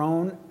His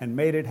throne and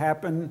made it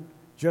happen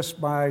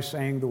just by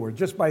saying the word,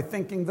 just by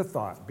thinking the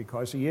thought,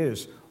 because He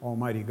is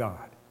Almighty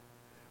God.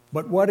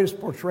 But what is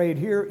portrayed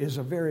here is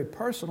a very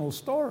personal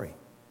story.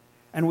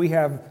 And we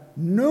have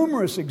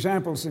numerous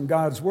examples in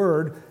God's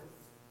Word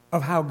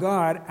of how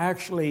God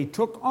actually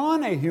took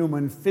on a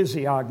human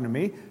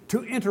physiognomy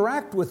to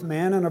interact with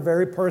man in a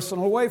very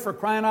personal way. For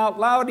crying out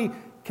loud, He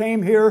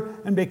came here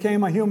and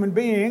became a human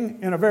being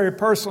in a very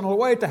personal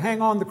way to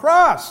hang on the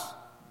cross.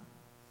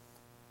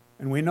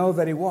 And we know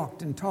that He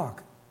walked and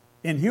talked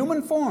in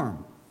human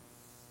form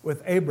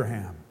with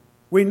Abraham.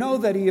 We know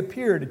that He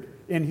appeared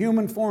in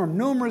human form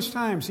numerous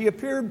times. He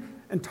appeared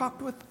and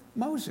talked with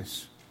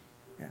Moses.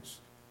 Yes.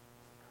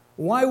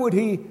 Why would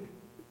He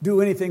do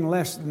anything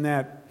less than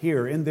that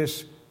here in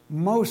this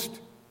most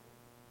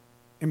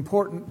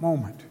important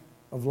moment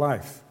of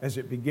life as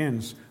it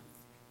begins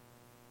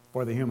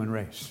for the human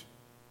race?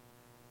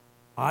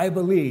 I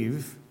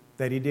believe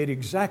that He did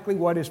exactly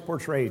what is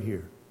portrayed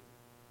here.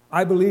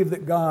 I believe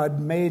that God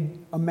made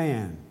a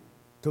man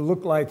to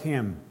look like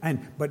Him.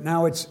 But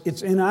now it's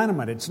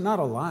inanimate. It's not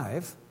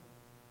alive.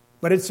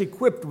 But it's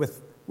equipped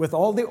with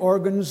all the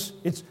organs.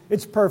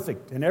 It's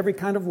perfect in every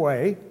kind of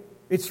way.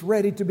 It's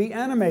ready to be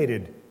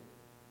animated.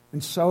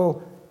 And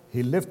so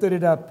He lifted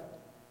it up.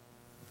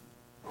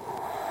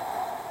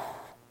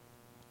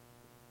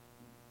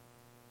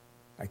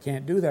 I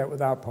can't do that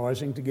without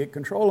pausing to get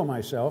control of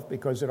myself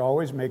because it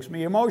always makes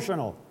me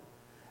emotional.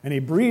 And He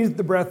breathed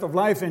the breath of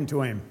life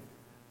into him.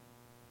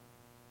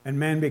 And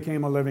man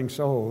became a living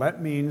soul.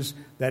 That means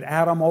that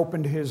Adam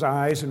opened his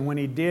eyes, and when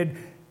he did,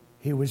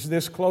 he was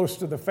this close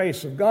to the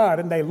face of God,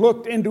 and they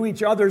looked into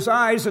each other's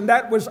eyes, and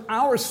that was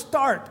our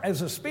start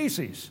as a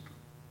species.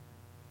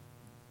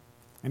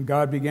 And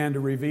God began to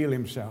reveal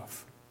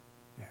Himself.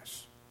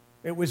 Yes.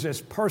 It was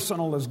as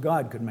personal as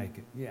God could make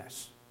it.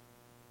 Yes.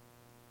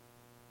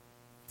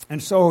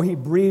 And so He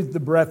breathed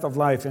the breath of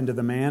life into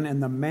the man,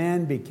 and the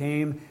man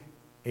became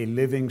a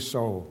living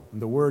soul.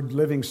 And the word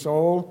living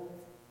soul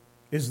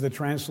is the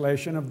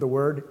translation of the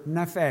word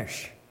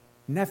nephesh.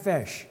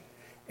 Nephesh,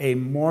 a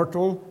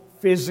mortal,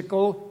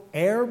 physical,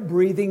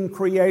 air-breathing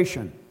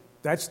creation.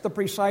 That's the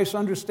precise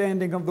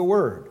understanding of the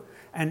word.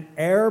 An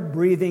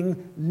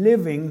air-breathing,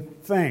 living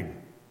thing.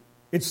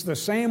 It's the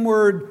same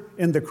word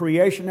in the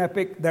creation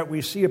epic that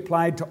we see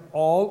applied to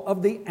all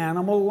of the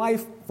animal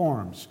life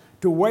forms,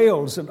 to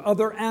whales and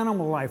other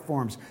animal life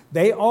forms.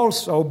 They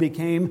also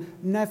became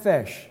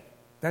nephesh.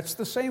 That's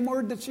the same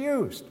word that's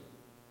used.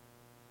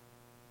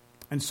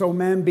 And so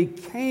man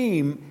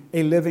became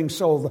a living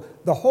soul.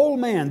 The whole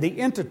man, the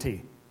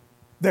entity,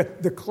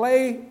 the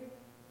clay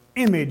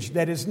image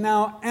that is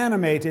now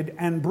animated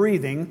and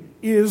breathing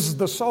is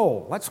the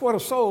soul. That's what a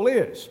soul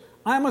is.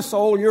 I'm a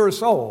soul, you're a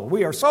soul.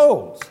 We are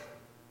souls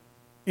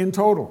in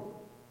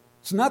total.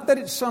 It's not that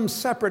it's some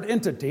separate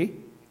entity.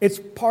 It's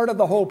part of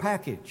the whole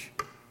package.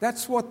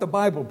 That's what the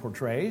Bible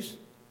portrays.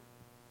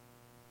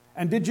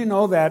 And did you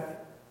know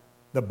that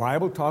the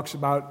Bible talks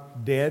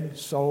about dead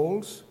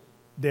souls,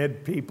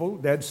 dead people,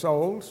 dead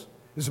souls?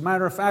 As a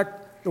matter of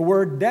fact, the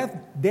word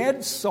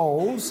dead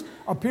souls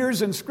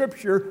appears in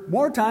Scripture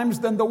more times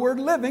than the word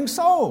living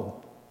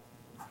soul.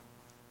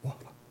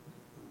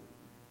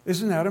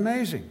 Isn't that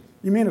amazing?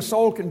 You mean a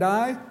soul can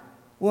die?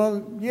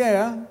 Well,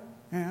 yeah.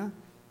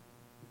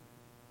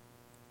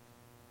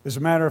 As a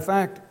matter of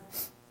fact,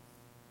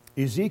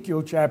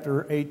 Ezekiel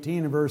chapter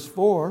 18 and verse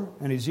 4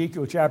 and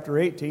Ezekiel chapter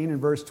 18 and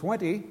verse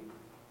 20,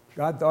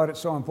 God thought it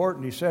so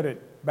important, He said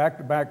it back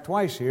to back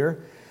twice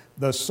here.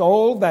 The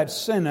soul that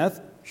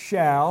sinneth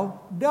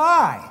shall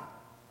die.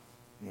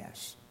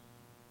 Yes.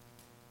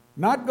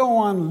 Not go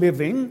on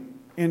living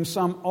in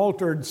some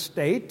altered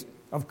state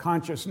of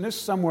consciousness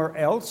somewhere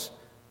else.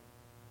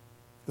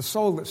 The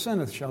soul that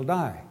sinneth shall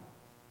die.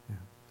 Yeah.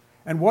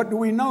 And what do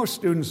we know,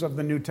 students of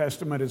the New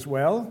Testament as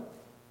well?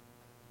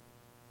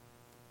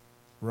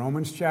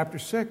 Romans chapter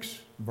 6,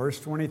 verse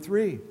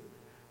 23.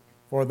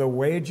 For the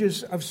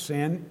wages of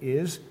sin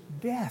is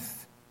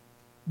death,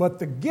 but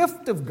the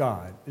gift of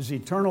God is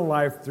eternal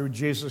life through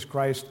Jesus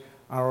Christ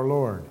our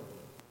Lord.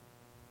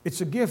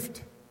 It's a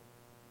gift.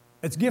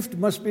 A gift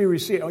must be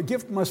received. A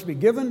gift must be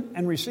given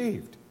and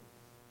received.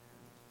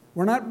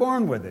 We're not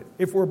born with it.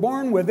 If we're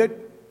born with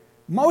it,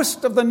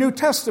 most of the New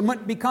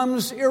Testament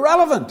becomes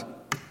irrelevant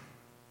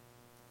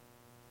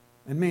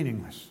and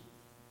meaningless.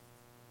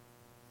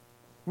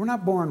 We're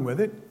not born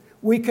with it.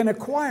 We can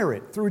acquire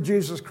it through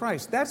Jesus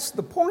Christ. That's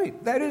the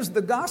point. That is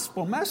the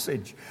gospel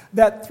message.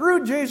 That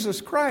through Jesus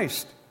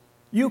Christ,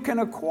 you can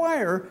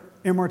acquire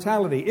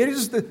immortality. It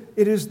is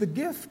the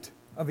gift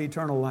of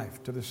eternal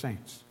life to the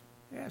saints.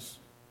 Yes.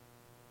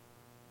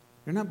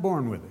 You're not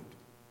born with it.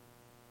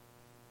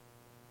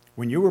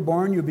 When you were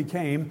born, you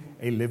became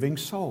a living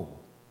soul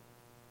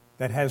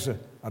that has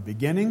a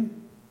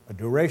beginning, a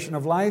duration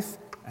of life,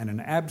 and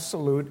an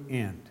absolute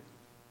end.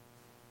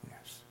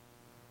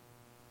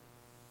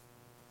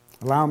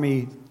 Allow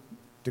me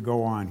to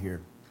go on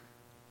here.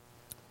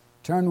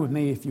 Turn with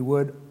me, if you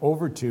would,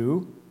 over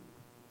to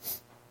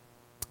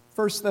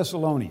 1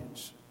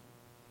 Thessalonians.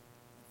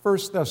 1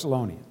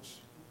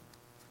 Thessalonians.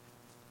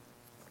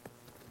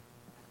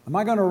 Am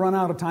I going to run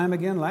out of time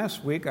again?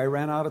 Last week I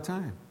ran out of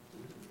time.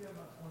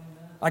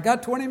 I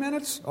got 20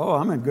 minutes? Oh,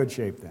 I'm in good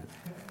shape then.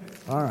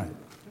 All right.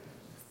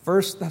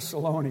 1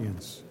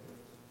 Thessalonians.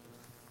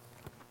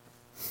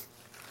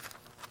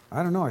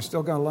 I don't know. I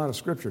still got a lot of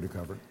scripture to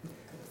cover.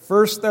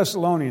 1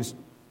 Thessalonians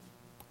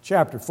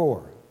chapter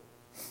 4.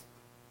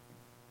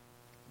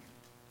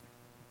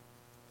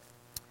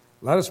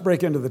 Let us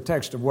break into the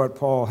text of what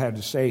Paul had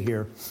to say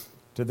here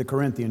to the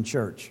Corinthian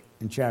church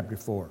in chapter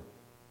 4.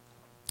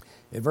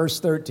 In verse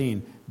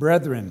 13,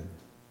 Brethren,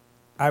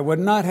 I would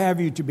not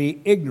have you to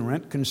be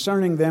ignorant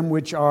concerning them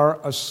which are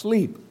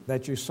asleep,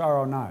 that you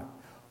sorrow not.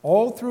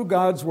 All through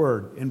God's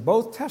word, in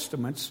both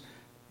testaments,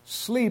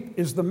 sleep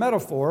is the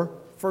metaphor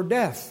for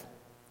death.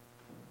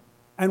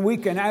 And we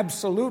can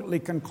absolutely,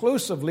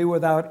 conclusively,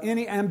 without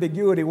any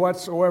ambiguity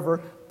whatsoever,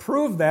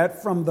 prove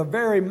that from the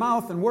very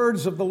mouth and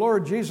words of the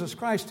Lord Jesus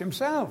Christ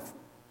Himself.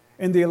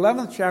 In the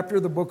 11th chapter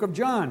of the book of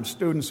John,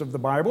 students of the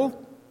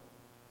Bible,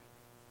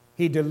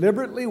 He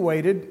deliberately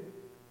waited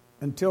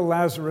until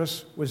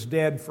Lazarus was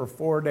dead for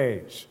 4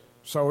 days.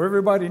 So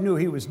everybody knew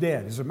he was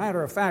dead. As a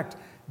matter of fact,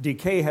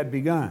 decay had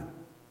begun.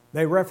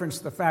 They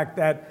referenced the fact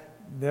that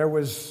there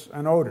was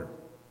an odor.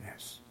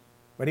 Yes.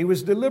 But He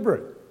was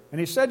deliberate, and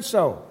He said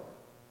so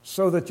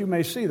that you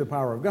may see the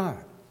power of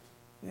God.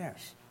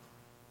 Yes.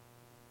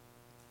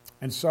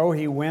 And so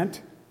He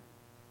went,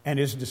 and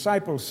His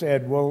disciples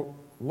said, well,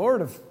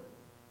 Lord,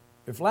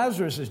 if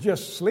Lazarus is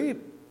just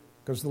asleep,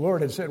 because the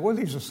Lord had said, well,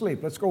 he's asleep,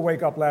 let's go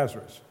wake up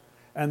Lazarus.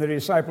 And the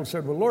disciples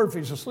said, well, Lord, if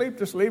he's asleep,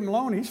 just leave him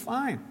alone, he's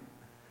fine.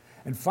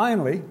 And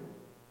finally,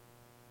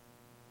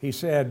 He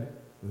said,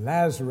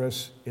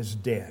 Lazarus is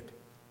dead.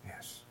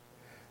 Yes.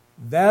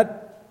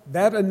 That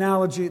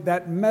analogy,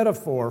 that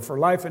metaphor for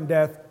life and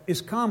death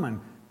is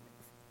common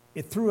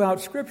throughout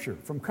Scripture,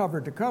 from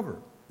cover to cover.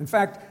 In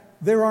fact,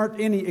 there aren't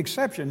any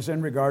exceptions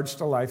in regards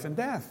to life and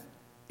death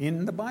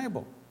in the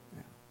Bible.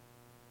 Yeah.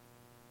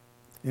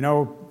 You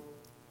know,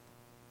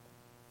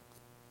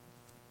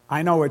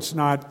 I know it's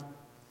not,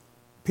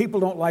 people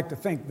don't like to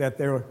think that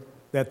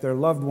their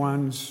loved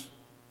ones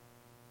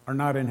are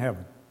not in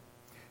heaven.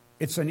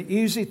 It's an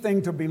easy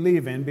thing to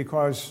believe in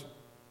because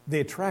the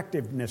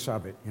attractiveness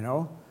of it, you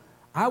know.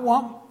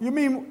 You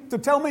mean to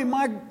tell me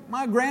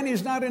my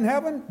granny's not in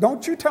heaven?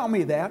 Don't you tell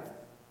me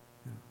that.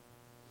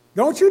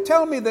 Don't you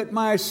tell me that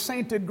my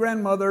sainted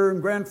grandmother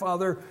and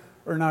grandfather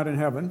are not in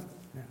heaven.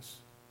 Yes.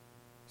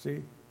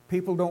 See,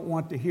 people don't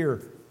want to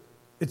hear.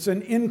 It's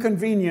an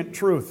inconvenient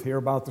truth here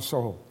about the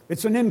soul.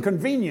 It's an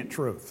inconvenient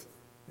truth.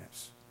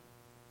 Yes.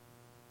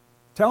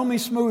 Tell me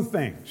smooth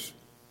things.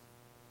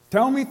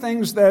 Tell me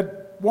things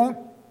that won't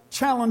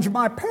challenge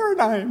my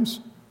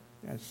paradigms.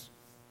 Yes.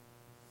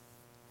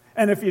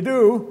 And if you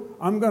do,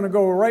 I'm going to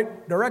go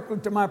right directly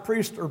to my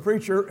priest or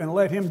preacher and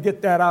let him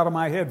get that out of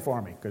my head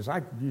for me, because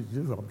I'm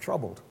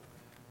troubled.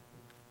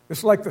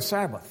 It's like the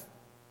Sabbath.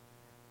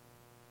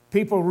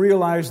 People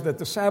realize that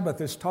the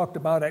Sabbath is talked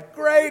about at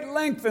great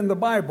length in the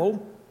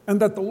Bible, and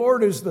that the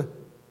Lord is the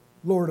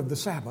Lord of the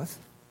Sabbath.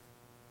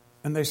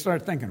 And they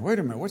start thinking, wait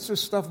a minute, what's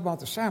this stuff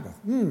about the Sabbath?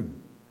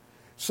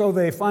 So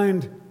they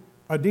find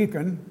a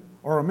deacon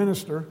or a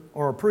minister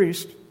or a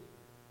priest.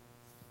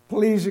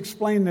 Please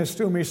explain this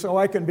to me so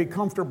I can be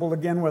comfortable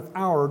again with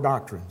our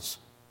doctrines.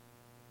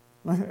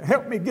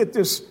 Help me get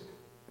this,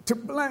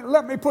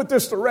 let me put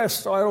this to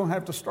rest so I don't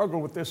have to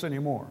struggle with this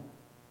anymore.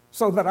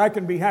 So that I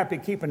can be happy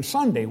keeping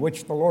Sunday,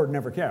 which the Lord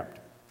never kept.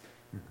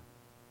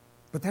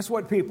 But that's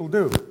what people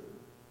do.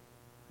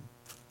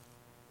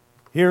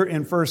 Here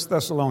in 1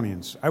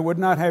 Thessalonians, I would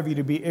not have you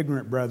to be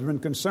ignorant, brethren,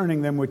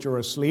 concerning them which are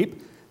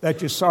asleep,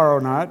 that you sorrow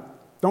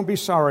not. Don't be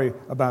sorry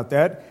about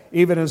that,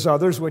 even as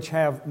others which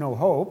have no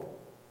hope.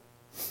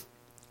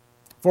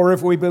 For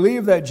if we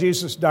believe that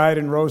Jesus died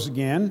and rose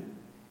again,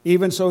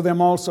 even so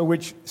them also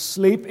which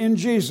sleep in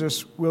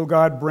Jesus will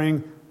God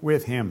bring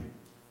with him.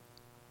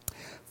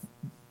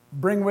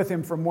 Bring with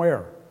him from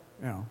where?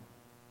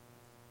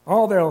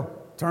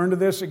 They'll turn to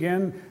this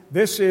again.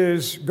 This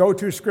is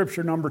go-to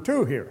scripture number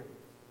 2 here.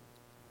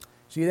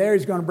 See there,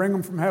 he's going to bring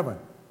them from heaven.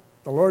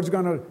 The Lord's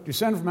going to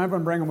descend from heaven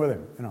and bring them with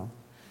him.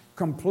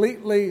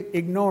 Completely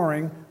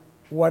ignoring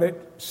what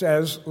it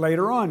says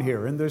later on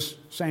here in this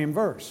same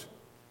verse.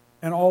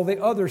 And all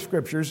the other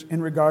scriptures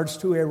in regards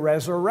to a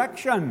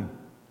resurrection.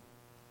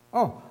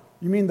 Oh,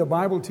 you mean the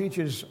Bible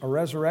teaches a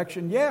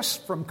resurrection? Yes,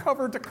 from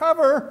cover to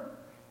cover.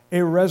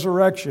 A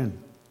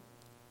resurrection.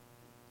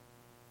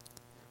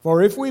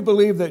 For if we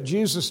believe that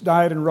Jesus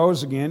died and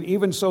rose again,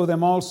 even so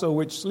them also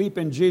which sleep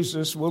in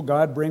Jesus will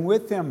God bring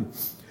with him.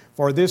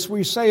 For this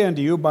we say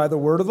unto you by the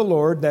word of the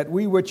Lord, that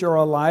we which are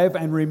alive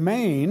and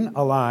remain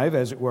alive,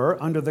 as it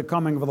were, unto the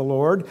coming of the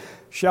Lord,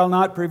 shall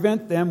not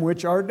prevent them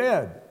which are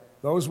dead,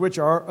 those which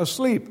are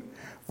asleep.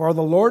 For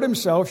the Lord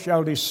himself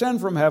shall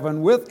descend from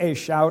heaven with a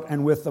shout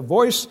and with the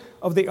voice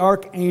of the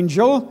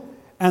archangel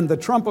and the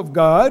trump of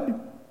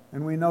God.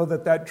 And we know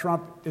that that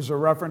trump is a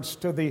reference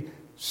to the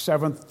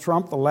 7th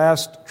trump, the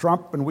last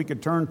trump. And we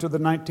could turn to the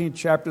 19th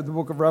chapter of the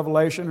book of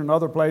Revelation and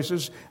other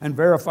places and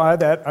verify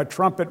that a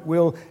trumpet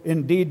will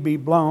indeed be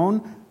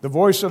blown. The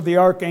voice of the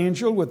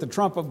archangel with the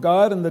trump of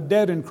God, and the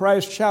dead in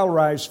Christ shall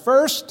rise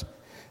first.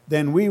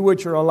 Then we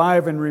which are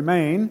alive and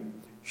remain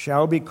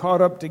shall be caught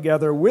up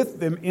together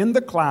with them in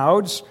the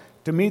clouds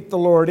to meet the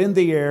Lord in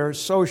the air.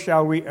 So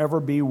shall we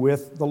ever be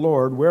with the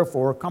Lord.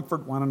 Wherefore,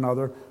 comfort one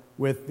another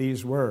with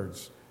these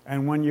words.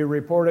 And when you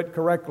report it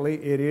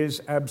correctly, it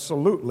is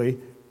absolutely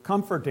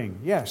comforting.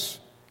 Yes,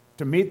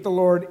 to meet the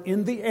Lord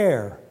in the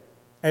air,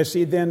 as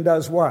he then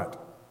does what?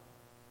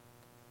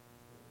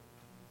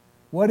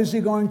 What is he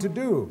going to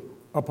do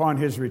upon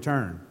his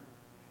return?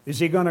 Is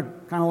he going to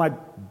kind of like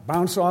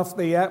bounce off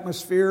the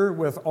atmosphere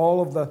with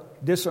all of the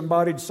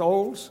disembodied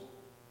souls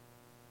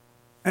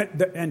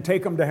and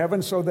take them to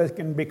heaven so they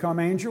can become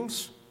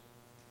angels?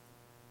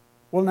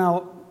 Well,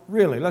 now,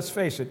 really, let's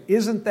face it,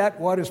 isn't that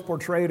what is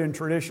portrayed in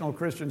traditional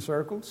Christian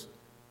circles?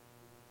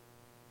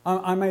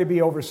 I may be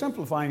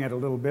oversimplifying it a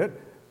little bit,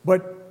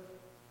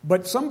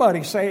 but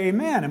somebody say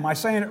amen. Am I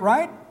saying it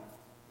right?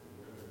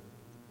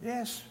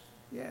 Yes,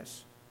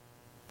 yes.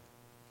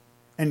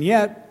 And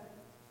yet,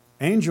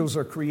 angels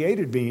are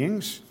created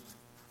beings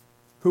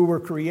who were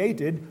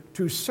created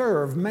to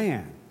serve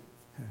man.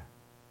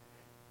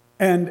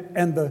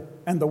 And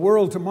the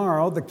world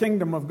tomorrow, the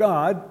kingdom of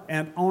God,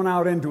 and on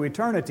out into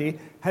eternity,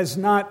 has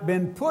not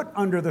been put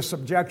under the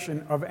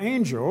subjection of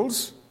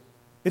angels.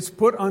 It's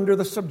put under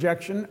the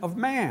subjection of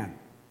man.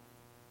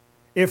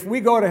 If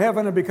we go to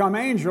heaven and become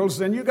angels,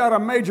 then you got a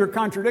major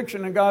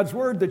contradiction in God's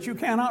word that you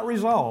cannot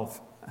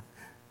resolve.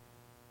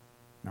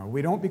 No,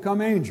 we don't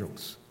become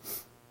angels.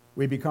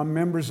 We become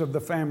members of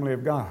the family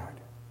of God.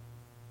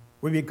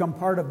 We become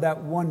part of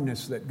that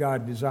oneness that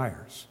God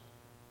desires.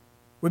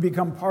 We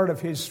become part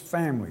of his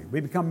family. We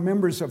become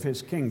members of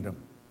his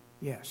kingdom.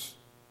 Yes.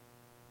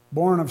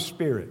 Born of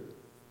spirit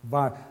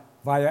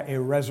via a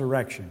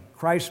resurrection.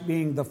 Christ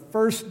being the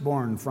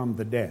firstborn from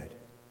the dead.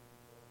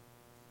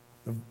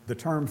 The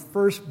term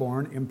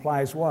firstborn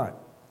implies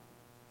what?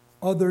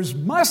 Others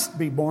must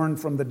be born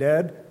from the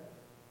dead.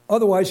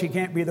 Otherwise, he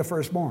can't be the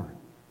firstborn.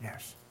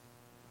 Yes.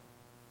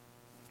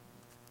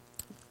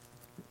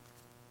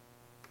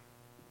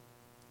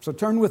 So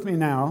turn with me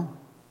now,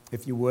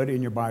 if you would,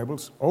 in your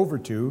Bibles, over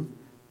to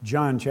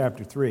John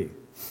chapter 3.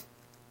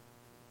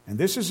 And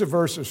this is a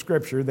verse of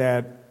Scripture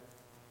that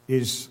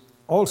is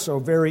also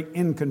very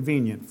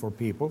inconvenient for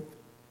people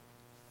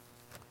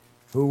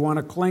who want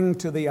to cling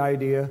to the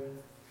idea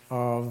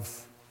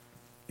of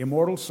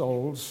immortal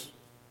souls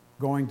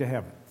going to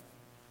heaven.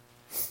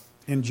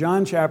 In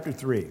John chapter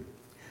 3,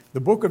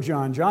 the book of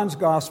John, John's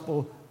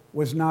gospel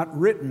was not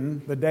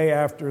written the day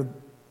after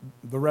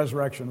the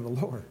resurrection of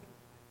the Lord.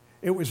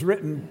 It was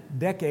written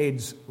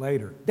decades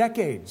later.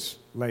 Decades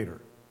later.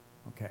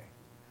 Okay.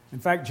 In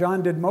fact,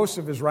 John did most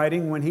of his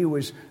writing when he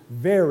was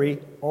very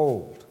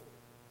old.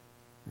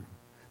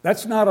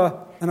 That's not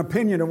an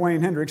opinion of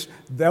Wayne Hendricks.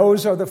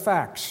 Those are the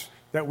facts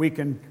that we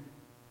can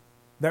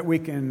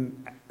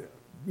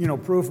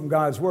prove from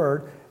God's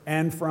Word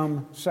and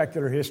from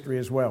secular history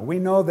as well. We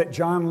know that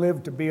John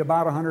lived to be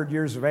about 100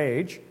 years of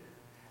age,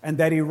 and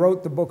that he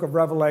wrote the book of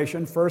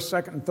Revelation,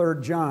 1st, 2nd, and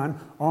 3rd John,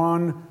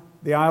 on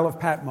the Isle of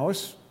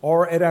Patmos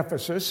or at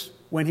Ephesus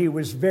when he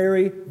was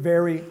very,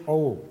 very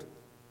old.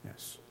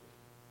 Yes.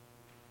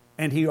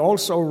 And he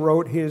also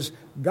wrote his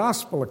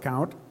gospel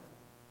account,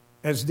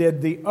 as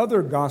did the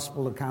other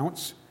gospel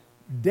accounts,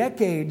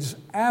 decades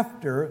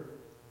after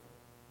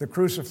the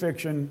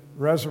crucifixion,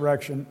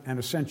 resurrection, and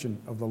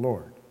ascension of the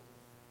Lord.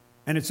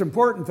 And it's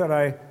important that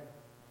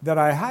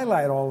I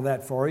highlight all of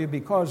that for you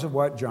because of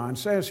what John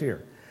says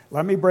here.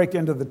 Let me break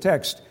into the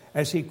text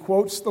as he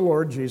quotes the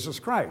Lord Jesus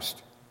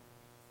Christ.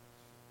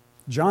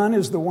 John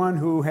is the one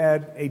who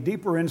had a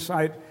deeper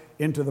insight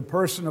into the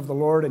person of the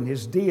Lord and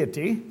his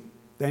deity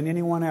than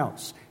anyone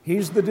else.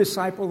 He's the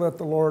disciple that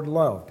the Lord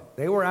loved.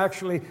 They were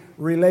actually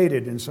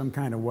related in some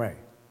kind of way.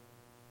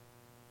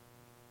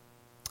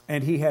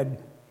 And he had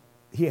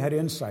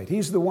insight.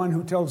 He's the one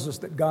who tells us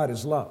that God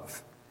is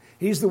love.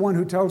 He's the one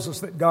who tells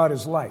us that God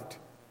is light.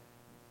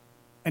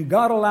 And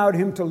God allowed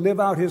him to live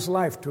out his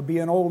life, to be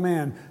an old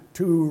man,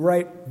 to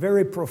write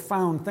very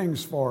profound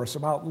things for us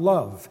about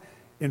love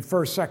in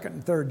 1st, 2nd,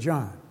 and 3rd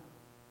John.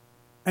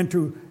 And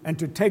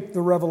to take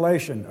the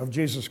revelation of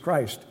Jesus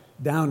Christ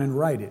down and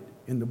write it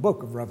in the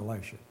book of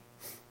Revelation.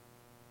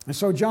 And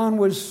so John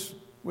was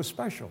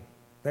special.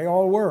 They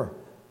all were.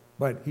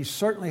 But he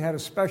certainly had a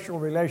special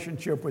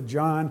relationship with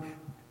John.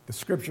 The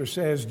Scripture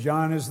says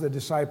John is the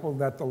disciple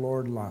that the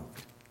Lord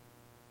loved.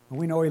 And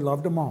we know he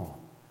loved them all.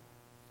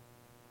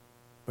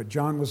 But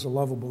John was a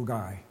lovable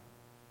guy,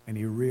 and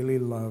he really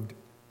loved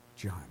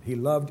John. He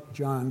loved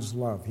John's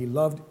love. He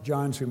loved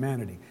John's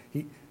humanity.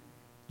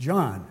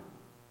 John,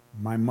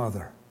 my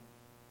mother,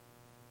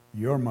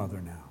 your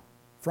mother now,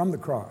 from the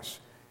cross,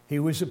 he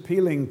was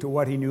appealing to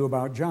what he knew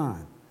about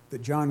John,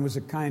 that John was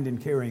a kind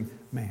and caring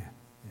man.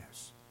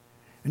 Yes.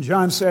 And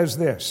John says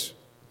this,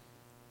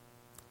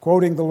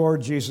 quoting the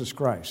Lord Jesus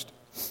Christ.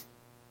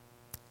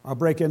 I'll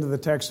break into the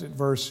text at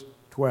verse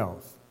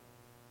 12.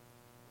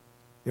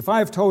 If I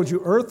have told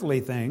you earthly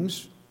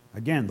things,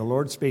 again, the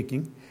Lord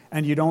speaking,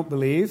 and you don't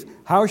believe,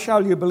 how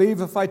shall you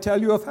believe if I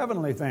tell you of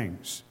heavenly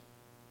things?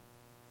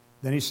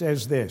 Then he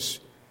says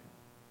this,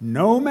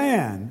 no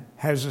man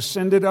has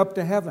ascended up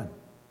to heaven.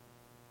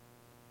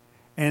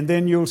 And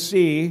then you'll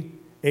see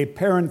a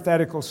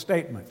parenthetical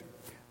statement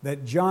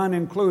that John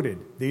included.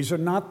 These are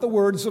not the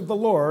words of the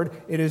Lord.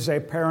 It is a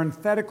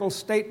parenthetical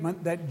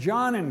statement that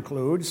John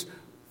includes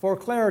for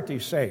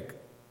clarity's sake.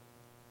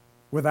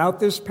 Without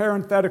this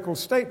parenthetical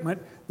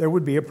statement, there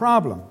would be a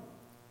problem.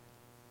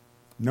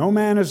 No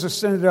man has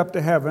ascended up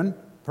to heaven,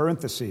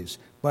 parentheses,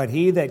 but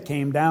he that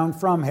came down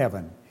from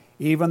heaven,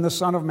 even the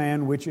Son of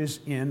Man which is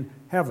in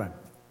heaven.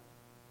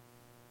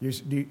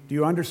 Do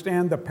you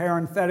understand the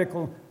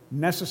parenthetical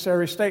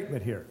necessary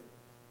statement here?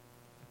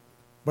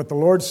 But the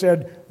Lord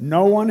said,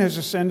 no one has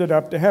ascended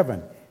up to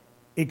heaven,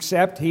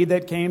 except he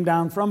that came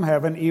down from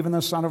heaven, even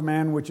the Son of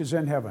Man which is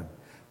in heaven.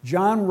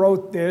 John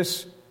wrote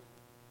this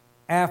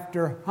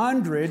after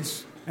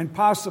hundreds and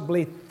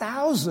possibly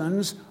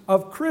thousands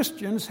of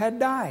Christians had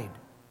died.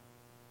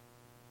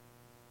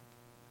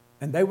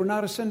 And they were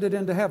not ascended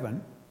into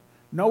heaven.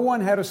 No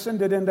one had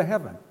ascended into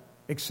heaven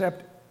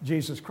except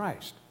Jesus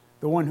Christ,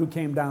 the one who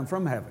came down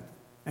from heaven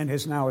and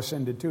has now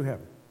ascended to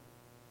heaven.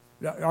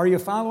 Are you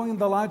following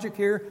the logic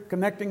here,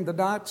 connecting the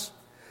dots?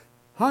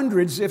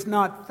 Hundreds, if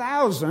not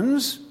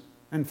thousands,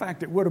 in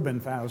fact, it would have been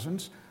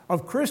thousands,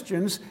 of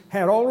Christians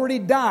had already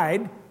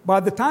died by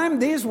the time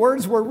these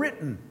words were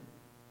written.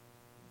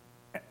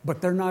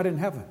 But they're not in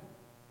heaven,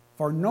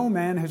 for no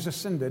man has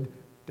ascended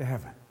to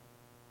heaven.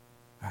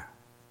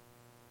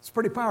 It's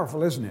pretty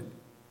powerful, isn't it?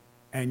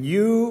 And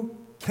you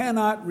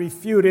cannot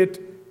refute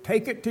it.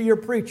 Take it to your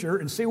preacher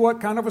and see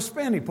what kind of a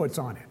spin he puts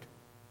on it.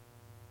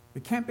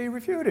 It can't be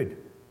refuted.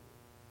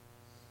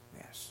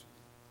 Yes.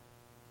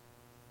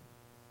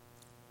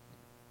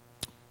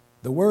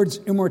 The words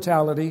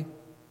immortality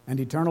and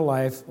eternal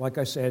life, like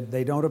I said,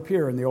 they don't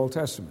appear in the Old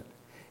Testament.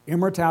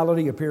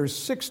 Immortality appears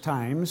 6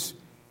 times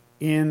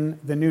in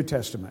the New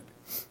Testament.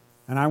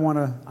 And I want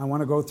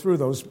to go through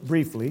those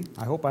briefly.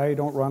 I hope I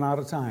don't run out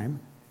of time.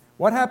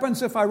 What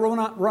happens if I run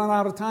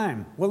out of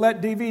time? Will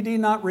that DVD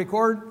not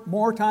record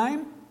more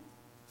time?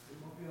 They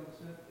won't be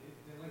upset.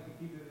 They like to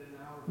keep it an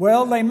hour.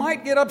 Well, they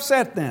might get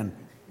upset then.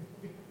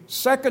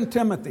 2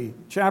 Timothy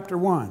chapter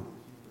 1.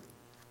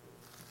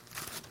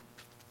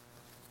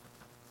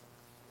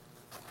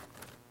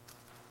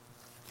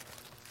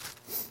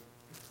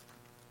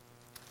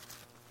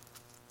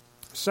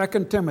 2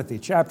 Timothy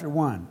chapter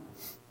 1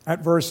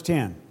 at verse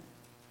 10.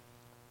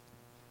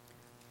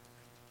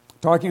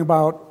 Talking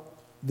about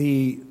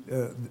the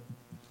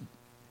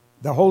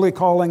holy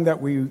calling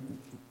that we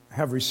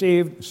have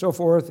received, so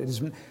forth. It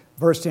is,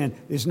 verse 10,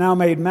 is now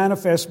made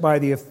manifest by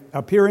the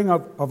appearing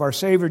of our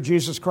Savior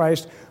Jesus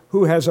Christ,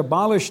 who has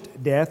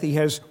abolished death. He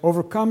has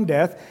overcome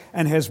death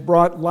and has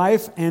brought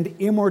life and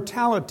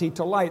immortality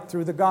to light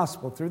through the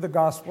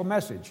gospel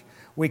message.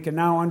 We can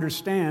now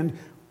understand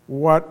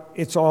what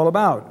it's all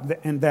about,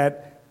 and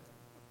that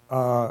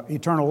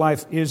eternal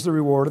life is the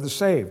reward of the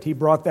saved. He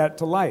brought that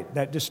to light,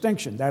 that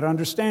distinction, that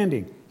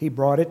understanding. He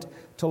brought it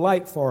to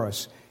light for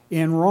us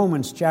in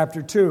Romans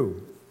chapter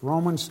 2.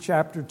 Romans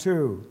chapter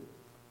 2.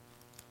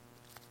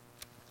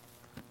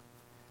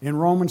 In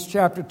Romans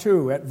chapter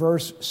 2 at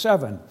verse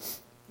 7.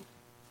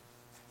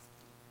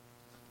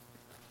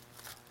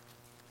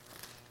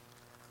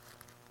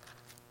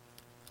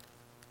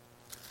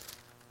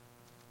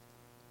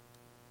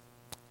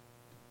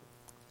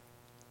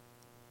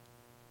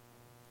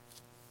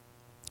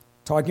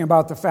 Talking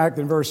about the fact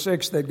in verse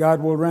 6 that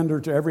God will render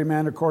to every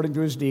man according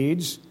to his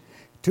deeds.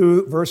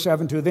 To verse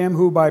 7, to them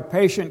who by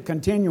patient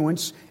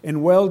continuance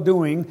in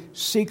well-doing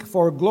seek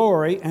for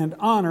glory and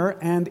honor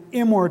and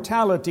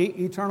immortality,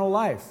 eternal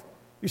life.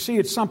 You see,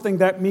 it's something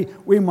that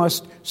we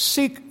must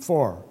seek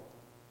for,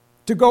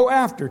 to go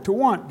after, to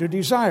want, to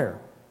desire.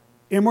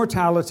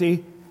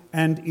 Immortality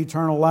and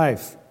eternal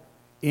life.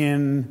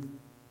 In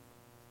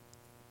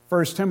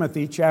 1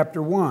 Timothy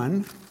chapter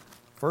 1,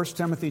 1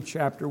 Timothy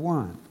chapter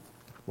 1.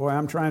 Boy,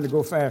 I'm trying to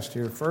go fast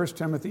here. 1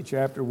 Timothy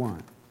chapter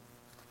 1.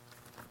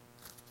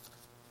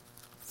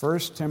 1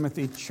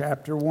 Timothy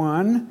chapter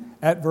 1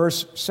 at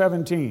verse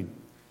 17.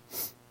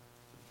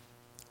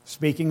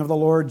 Speaking of the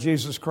Lord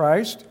Jesus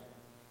Christ,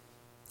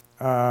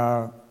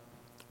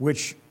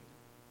 which,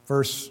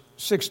 verse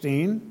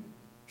 16,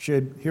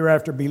 should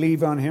hereafter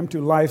believe on him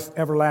to life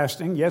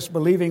everlasting. Yes,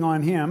 believing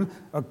on him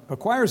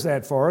acquires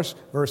that for us.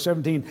 Verse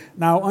 17,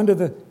 now unto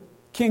the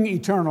King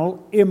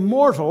eternal,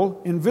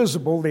 immortal,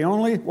 invisible, the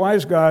only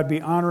wise God,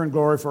 be honor and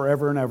glory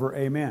forever and ever.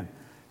 Amen.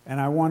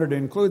 And I wanted to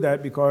include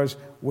that because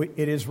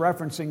it is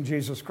referencing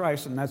Jesus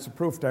Christ, and that's the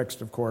proof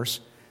text, of course,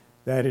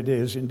 that it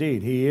is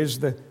indeed. He is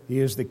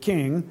the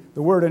King.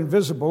 The word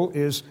invisible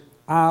is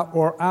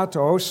or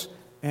atos,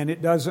 and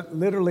it doesn't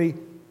literally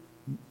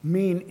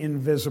mean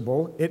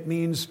invisible. It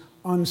means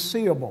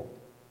unseeable.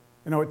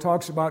 You know, it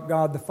talks about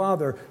God the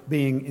Father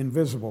being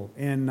invisible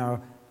in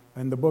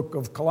the book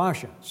of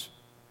Colossians.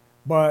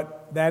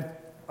 But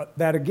that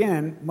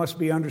again must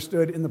be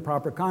understood in the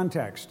proper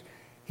context.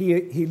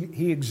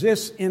 He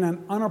exists in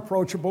an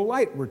unapproachable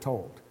light, we're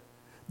told.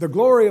 The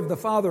glory of the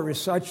Father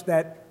is such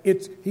that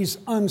he's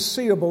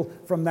unseeable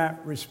from that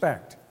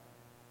respect.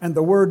 And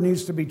the word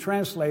needs to be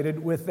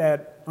translated with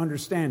that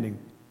understanding.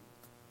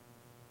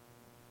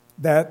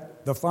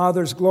 That the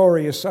Father's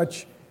glory is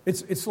such,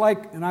 it's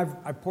like, and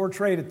I've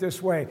portrayed it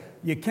this way,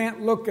 you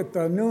can't look at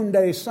the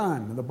noonday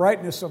sun, the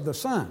brightness of the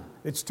sun.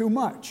 It's too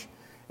much.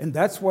 And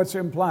that's what's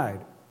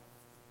implied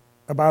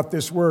about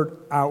this word,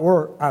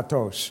 or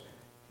atos.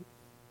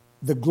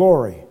 The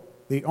glory,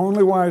 the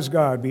only wise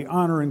God, be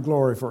honor and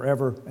glory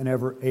forever and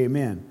ever.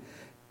 Amen.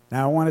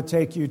 Now I want to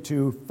take you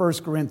to 1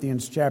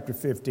 Corinthians chapter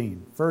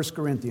 15. 1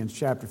 Corinthians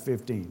chapter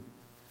 15.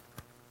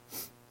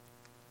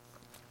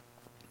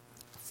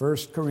 1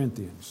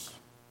 Corinthians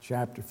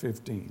chapter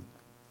 15.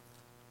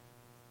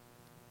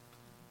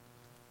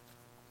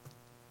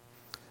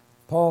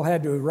 Paul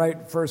had to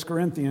write 1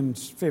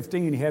 Corinthians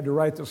 15. He had to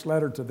write this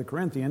letter to the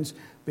Corinthians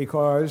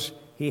because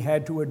he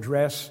had to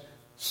address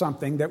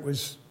something that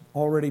was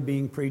already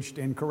being preached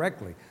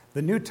incorrectly.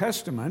 The New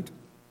Testament,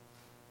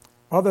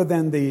 other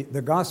than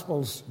the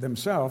Gospels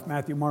themselves,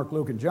 Matthew, Mark,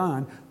 Luke, and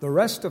John, the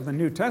rest of the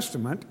New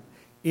Testament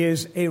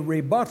is a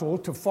rebuttal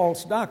to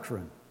false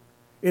doctrine.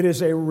 It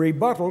is a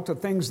rebuttal to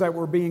things that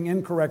were being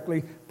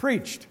incorrectly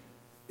preached.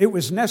 It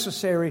was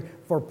necessary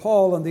for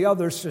Paul and the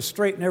others to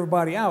straighten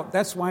everybody out.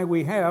 That's why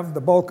we have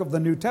the bulk of the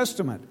New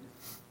Testament.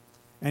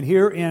 And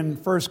here in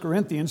 1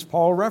 Corinthians,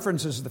 Paul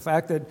references the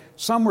fact that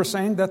some were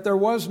saying that there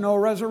was no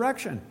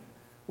resurrection.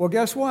 Well,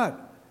 guess what?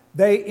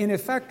 They, in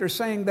effect, are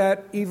saying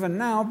that even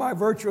now by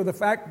virtue of the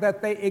fact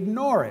that they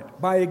ignore it.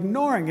 By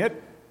ignoring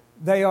it,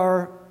 they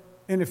are,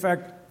 in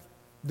effect,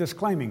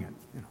 disclaiming it.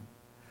 You know.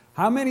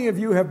 How many of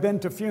you have been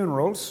to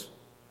funerals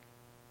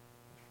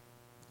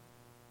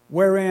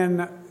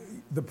wherein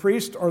the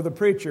priest or the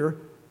preacher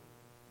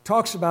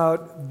talks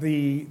about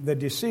the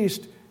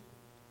deceased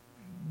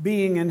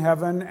being in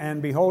heaven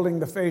and beholding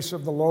the face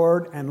of the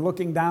Lord and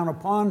looking down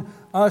upon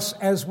us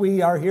as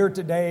we are here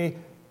today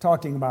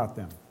talking about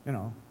them? You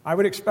know, I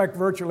would expect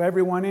virtually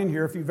everyone in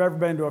here, if you've ever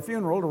been to a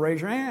funeral, to raise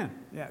your hand.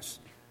 Yes.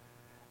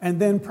 And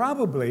then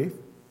probably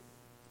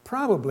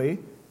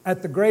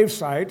at the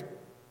gravesite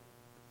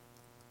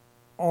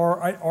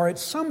or at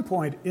some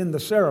point in the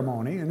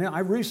ceremony,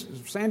 and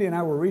Sandy and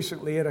I were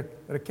recently at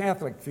a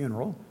Catholic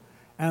funeral,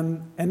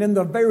 and in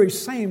the very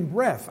same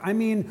breath, I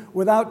mean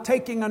without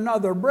taking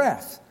another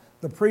breath,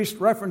 the priest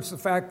referenced the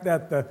fact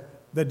that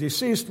the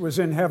deceased was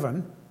in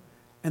heaven,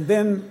 and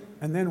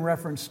then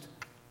referenced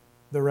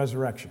the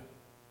resurrection.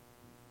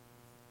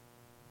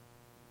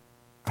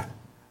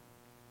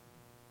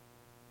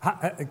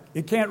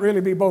 It can't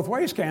really be both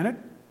ways, can it?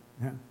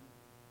 Yeah.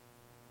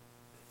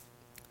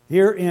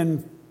 Here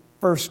in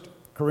 1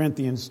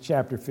 Corinthians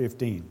chapter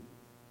 15.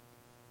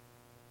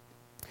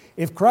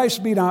 If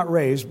Christ be not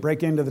raised,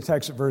 break into the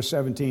text at verse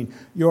 17,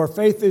 your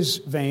faith is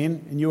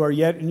vain, and you are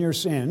yet in your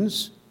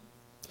sins.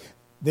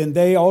 Then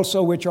they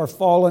also which are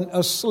fallen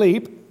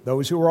asleep,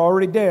 those who are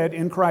already dead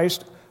in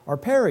Christ, are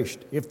perished,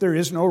 if there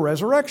is no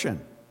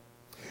resurrection.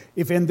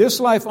 If in this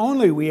life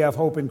only we have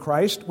hope in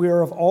Christ, we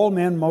are of all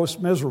men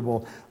most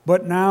miserable.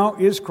 But now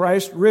is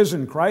Christ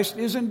risen. Christ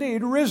is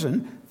indeed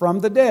risen from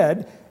the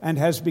dead, and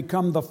has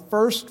become the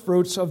first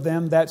fruits of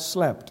them that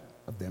slept,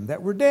 of them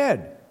that were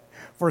dead.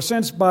 For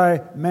since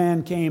by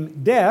man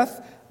came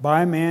death,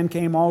 by man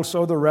came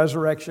also the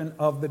resurrection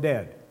of the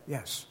dead.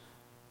 Yes,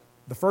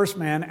 the first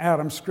man,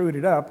 Adam, screwed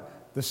it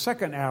up. The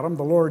second Adam,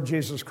 the Lord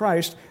Jesus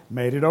Christ,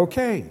 made it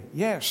okay.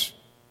 Yes.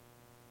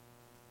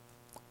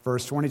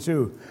 Verse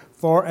 22,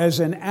 for as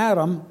in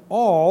Adam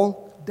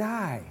all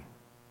die,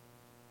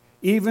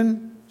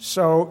 even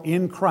so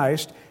in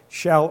Christ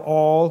shall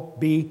all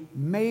be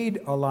made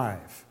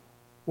alive.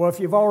 Well, if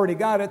you've already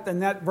got it,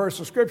 then that verse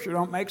of Scripture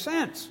don't make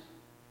sense.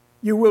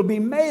 You will be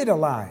made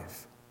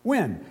alive.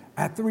 When?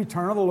 At the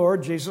return of the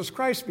Lord Jesus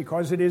Christ,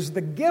 because it is the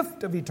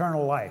gift of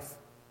eternal life.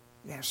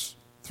 Yes,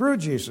 through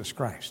Jesus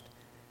Christ.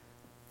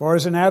 For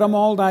as in Adam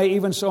all die,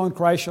 even so in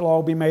Christ shall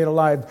all be made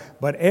alive.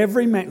 But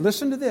every man,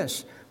 listen to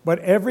this, but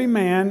every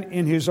man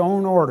in his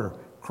own order.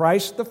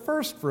 Christ the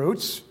first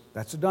fruits,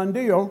 that's a done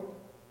deal.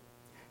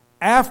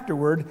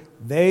 Afterward,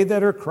 they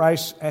that are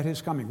Christ's at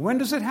his coming. When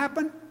does it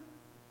happen?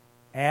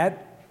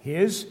 At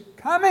his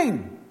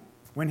coming.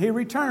 When he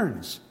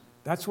returns.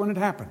 That's when it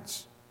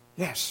happens.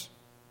 Yes.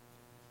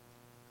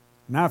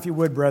 Now, if you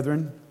would,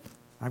 brethren,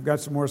 I've got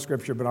some more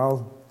scripture, but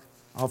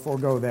I'll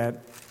forego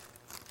that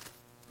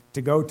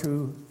to go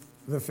to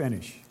the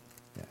finish.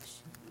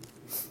 Yes.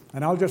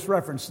 And I'll just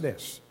reference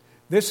this.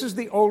 This is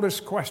the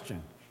oldest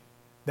question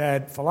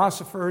that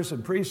philosophers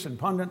and priests and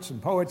pundits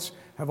and poets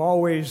have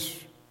always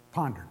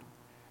pondered.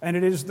 And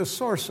it is the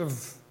source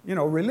of,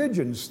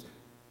 religions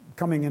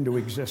coming into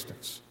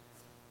existence.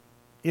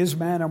 Is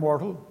man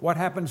immortal? What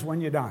happens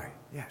when you die?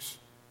 Yes.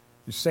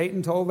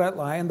 Satan told that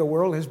lie, and the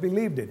world has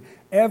believed it.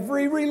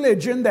 Every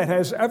religion that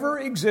has ever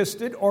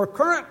existed or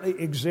currently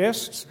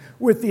exists,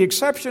 with the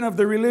exception of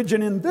the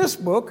religion in this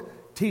book,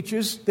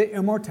 teaches the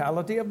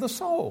immortality of the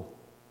soul.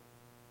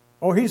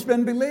 Oh, he's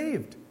been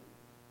believed.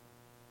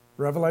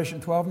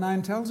 Revelation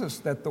 12:9 tells us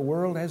that the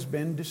world has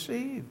been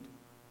deceived,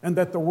 and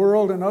that the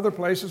world in other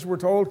places, we're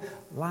told,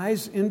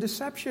 lies in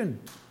deception.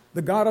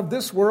 The God of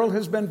this world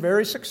has been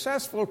very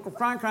successful,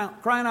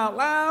 crying out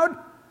loud.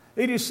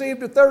 He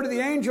deceived a third of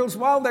the angels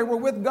while they were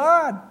with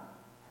God,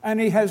 and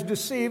he has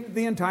deceived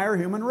the entire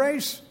human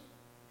race.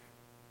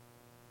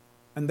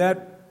 And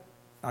that,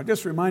 I'll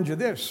just remind you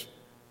this,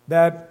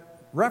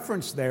 that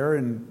reference there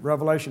in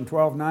Revelation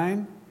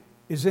 12:9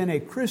 is in a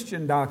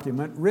Christian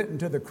document written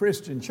to the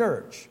Christian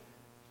church.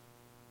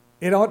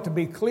 It ought to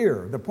be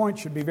clear. The point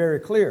should be very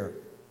clear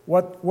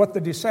what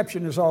the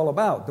deception is all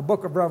about. The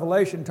book of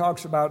Revelation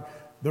talks about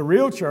the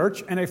real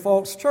church and a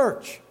false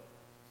church,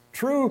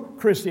 true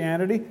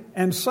Christianity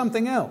and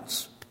something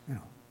else.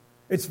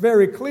 It's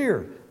very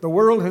clear. The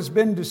world has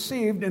been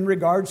deceived in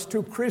regards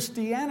to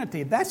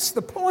Christianity. That's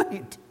the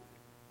point.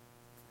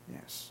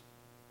 Yes.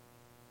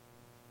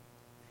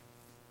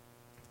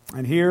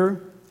 And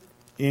here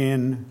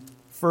in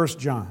 1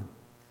 John,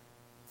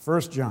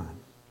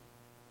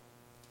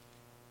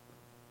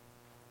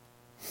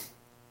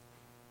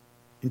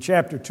 in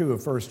chapter 2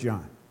 of 1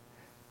 John,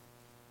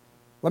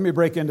 let me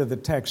break into the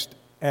text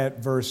at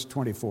verse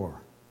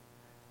 24.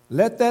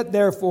 Let that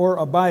therefore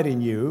abide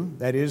in you,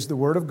 that is the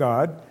word of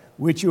God,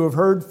 which you have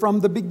heard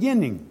from the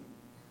beginning.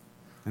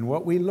 And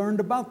what we learned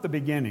about the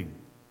beginning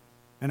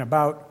and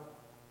about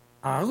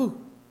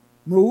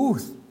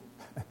Mu'uth,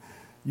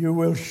 you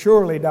will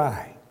surely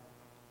die.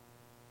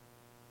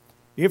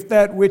 If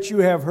that which you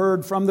have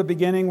heard from the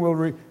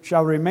beginning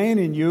shall remain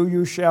in you,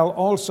 you shall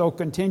also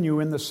continue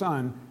in the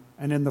Son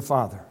and in the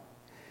Father.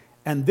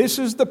 And this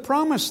is the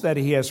promise that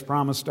he has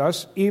promised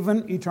us,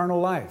 even eternal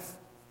life.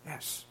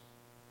 Yes.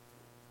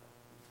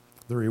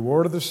 The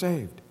reward of the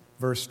saved.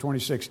 Verse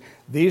 26.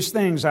 These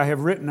things I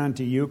have written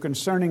unto you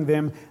concerning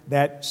them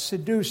that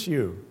seduce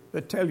you,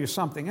 that tell you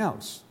something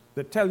else,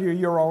 that tell you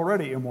you're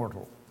already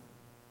immortal.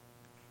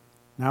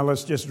 Now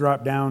let's just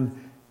drop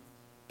down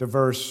to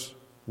verse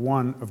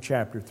 1 of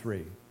chapter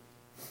 3.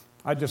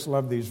 I just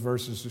love these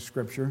verses of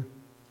Scripture.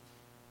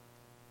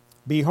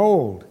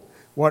 Behold,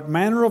 what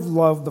manner of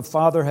love the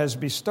Father has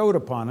bestowed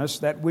upon us,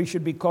 that we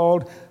should be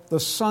called the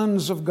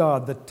sons of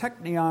God, the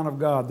teknion of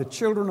God, the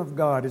children of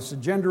God. It's a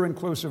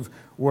gender-inclusive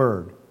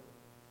word.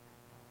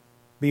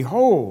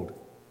 Behold,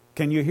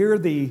 can you hear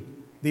the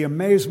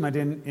amazement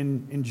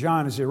in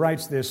John as he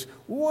writes this?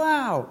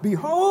 Wow,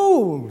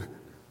 behold,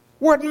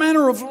 what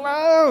manner of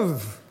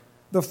love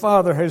the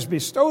Father has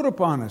bestowed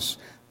upon us,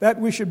 that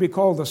we should be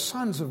called the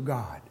sons of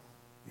God.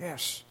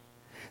 Yes.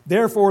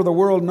 Therefore the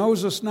world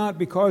knows us not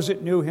because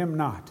it knew him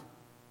not.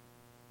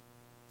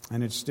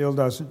 And it still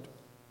doesn't.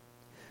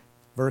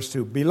 Verse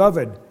 2,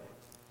 Beloved,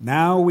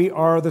 now we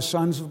are the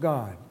sons of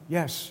God.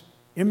 Yes,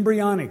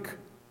 embryonic.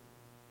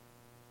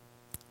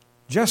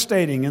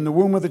 Gestating in the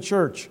womb of the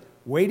church,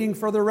 waiting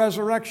for the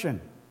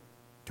resurrection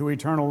to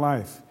eternal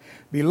life.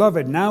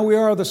 Beloved, now we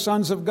are the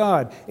sons of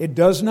God. It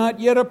does not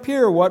yet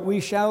appear what we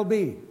shall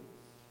be.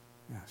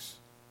 Yes.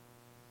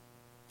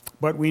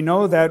 But we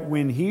know that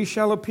when he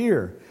shall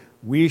appear,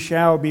 we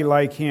shall be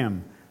like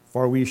him,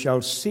 for we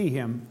shall see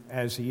him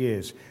as he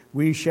is.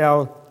 We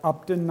shall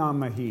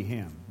optonamahi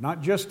him.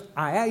 Not just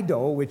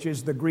aido, which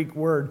is the Greek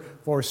word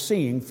for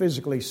seeing,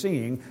 physically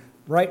seeing.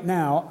 Right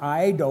now,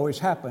 aido is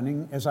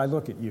happening as I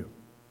look at you.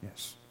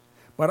 Yes.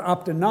 But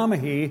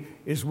optonamahi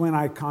is when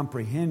I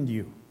comprehend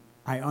you.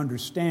 I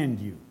understand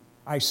you.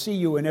 I see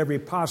you in every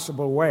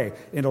possible way.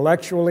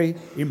 Intellectually,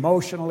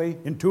 emotionally,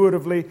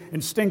 intuitively,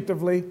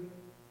 instinctively,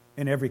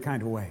 in every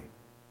kind of way.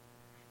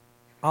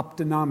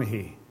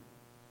 Optonamahi.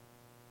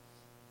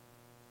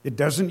 It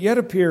doesn't yet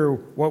appear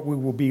what we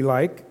will be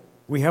like.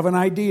 We have an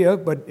idea,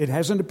 but it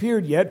hasn't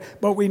appeared yet.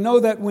 But we know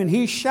that when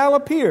he shall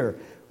appear,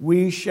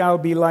 we shall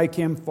be like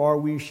him, for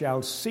we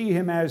shall see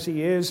him as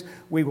he is.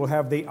 We will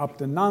have the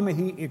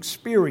optonamahi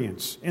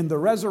experience. In the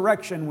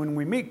resurrection, when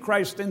we meet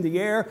Christ in the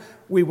air,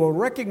 we will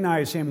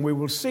recognize him. We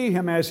will see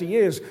him as he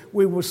is.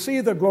 We will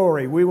see the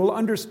glory. We will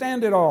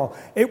understand it all.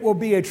 It will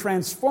be a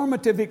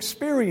transformative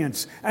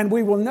experience, and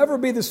we will never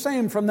be the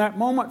same from that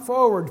moment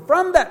forward.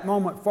 From that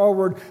moment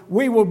forward,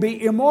 we will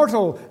be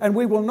immortal, and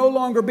we will no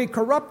longer be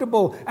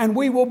corruptible, and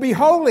we will be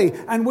holy,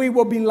 and we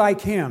will be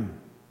like him.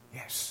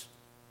 Yes.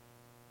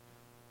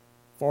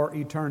 For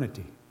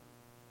eternity,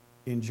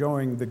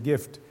 enjoying the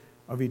gift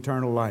of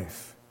eternal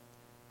life.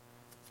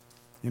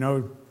 You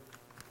know,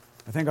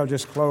 I think I'll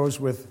just close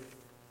with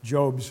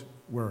Job's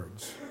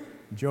words.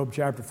 Job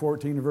chapter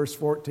 14 and verse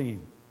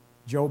 14.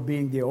 Job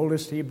being the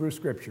oldest Hebrew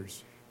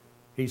scriptures.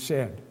 He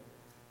said,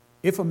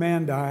 If a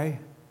man die,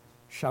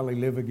 shall he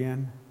live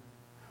again?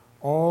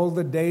 All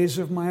the days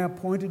of my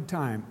appointed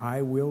time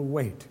I will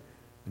wait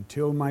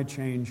until my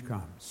change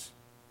comes.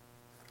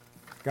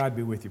 God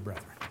be with you,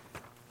 brethren.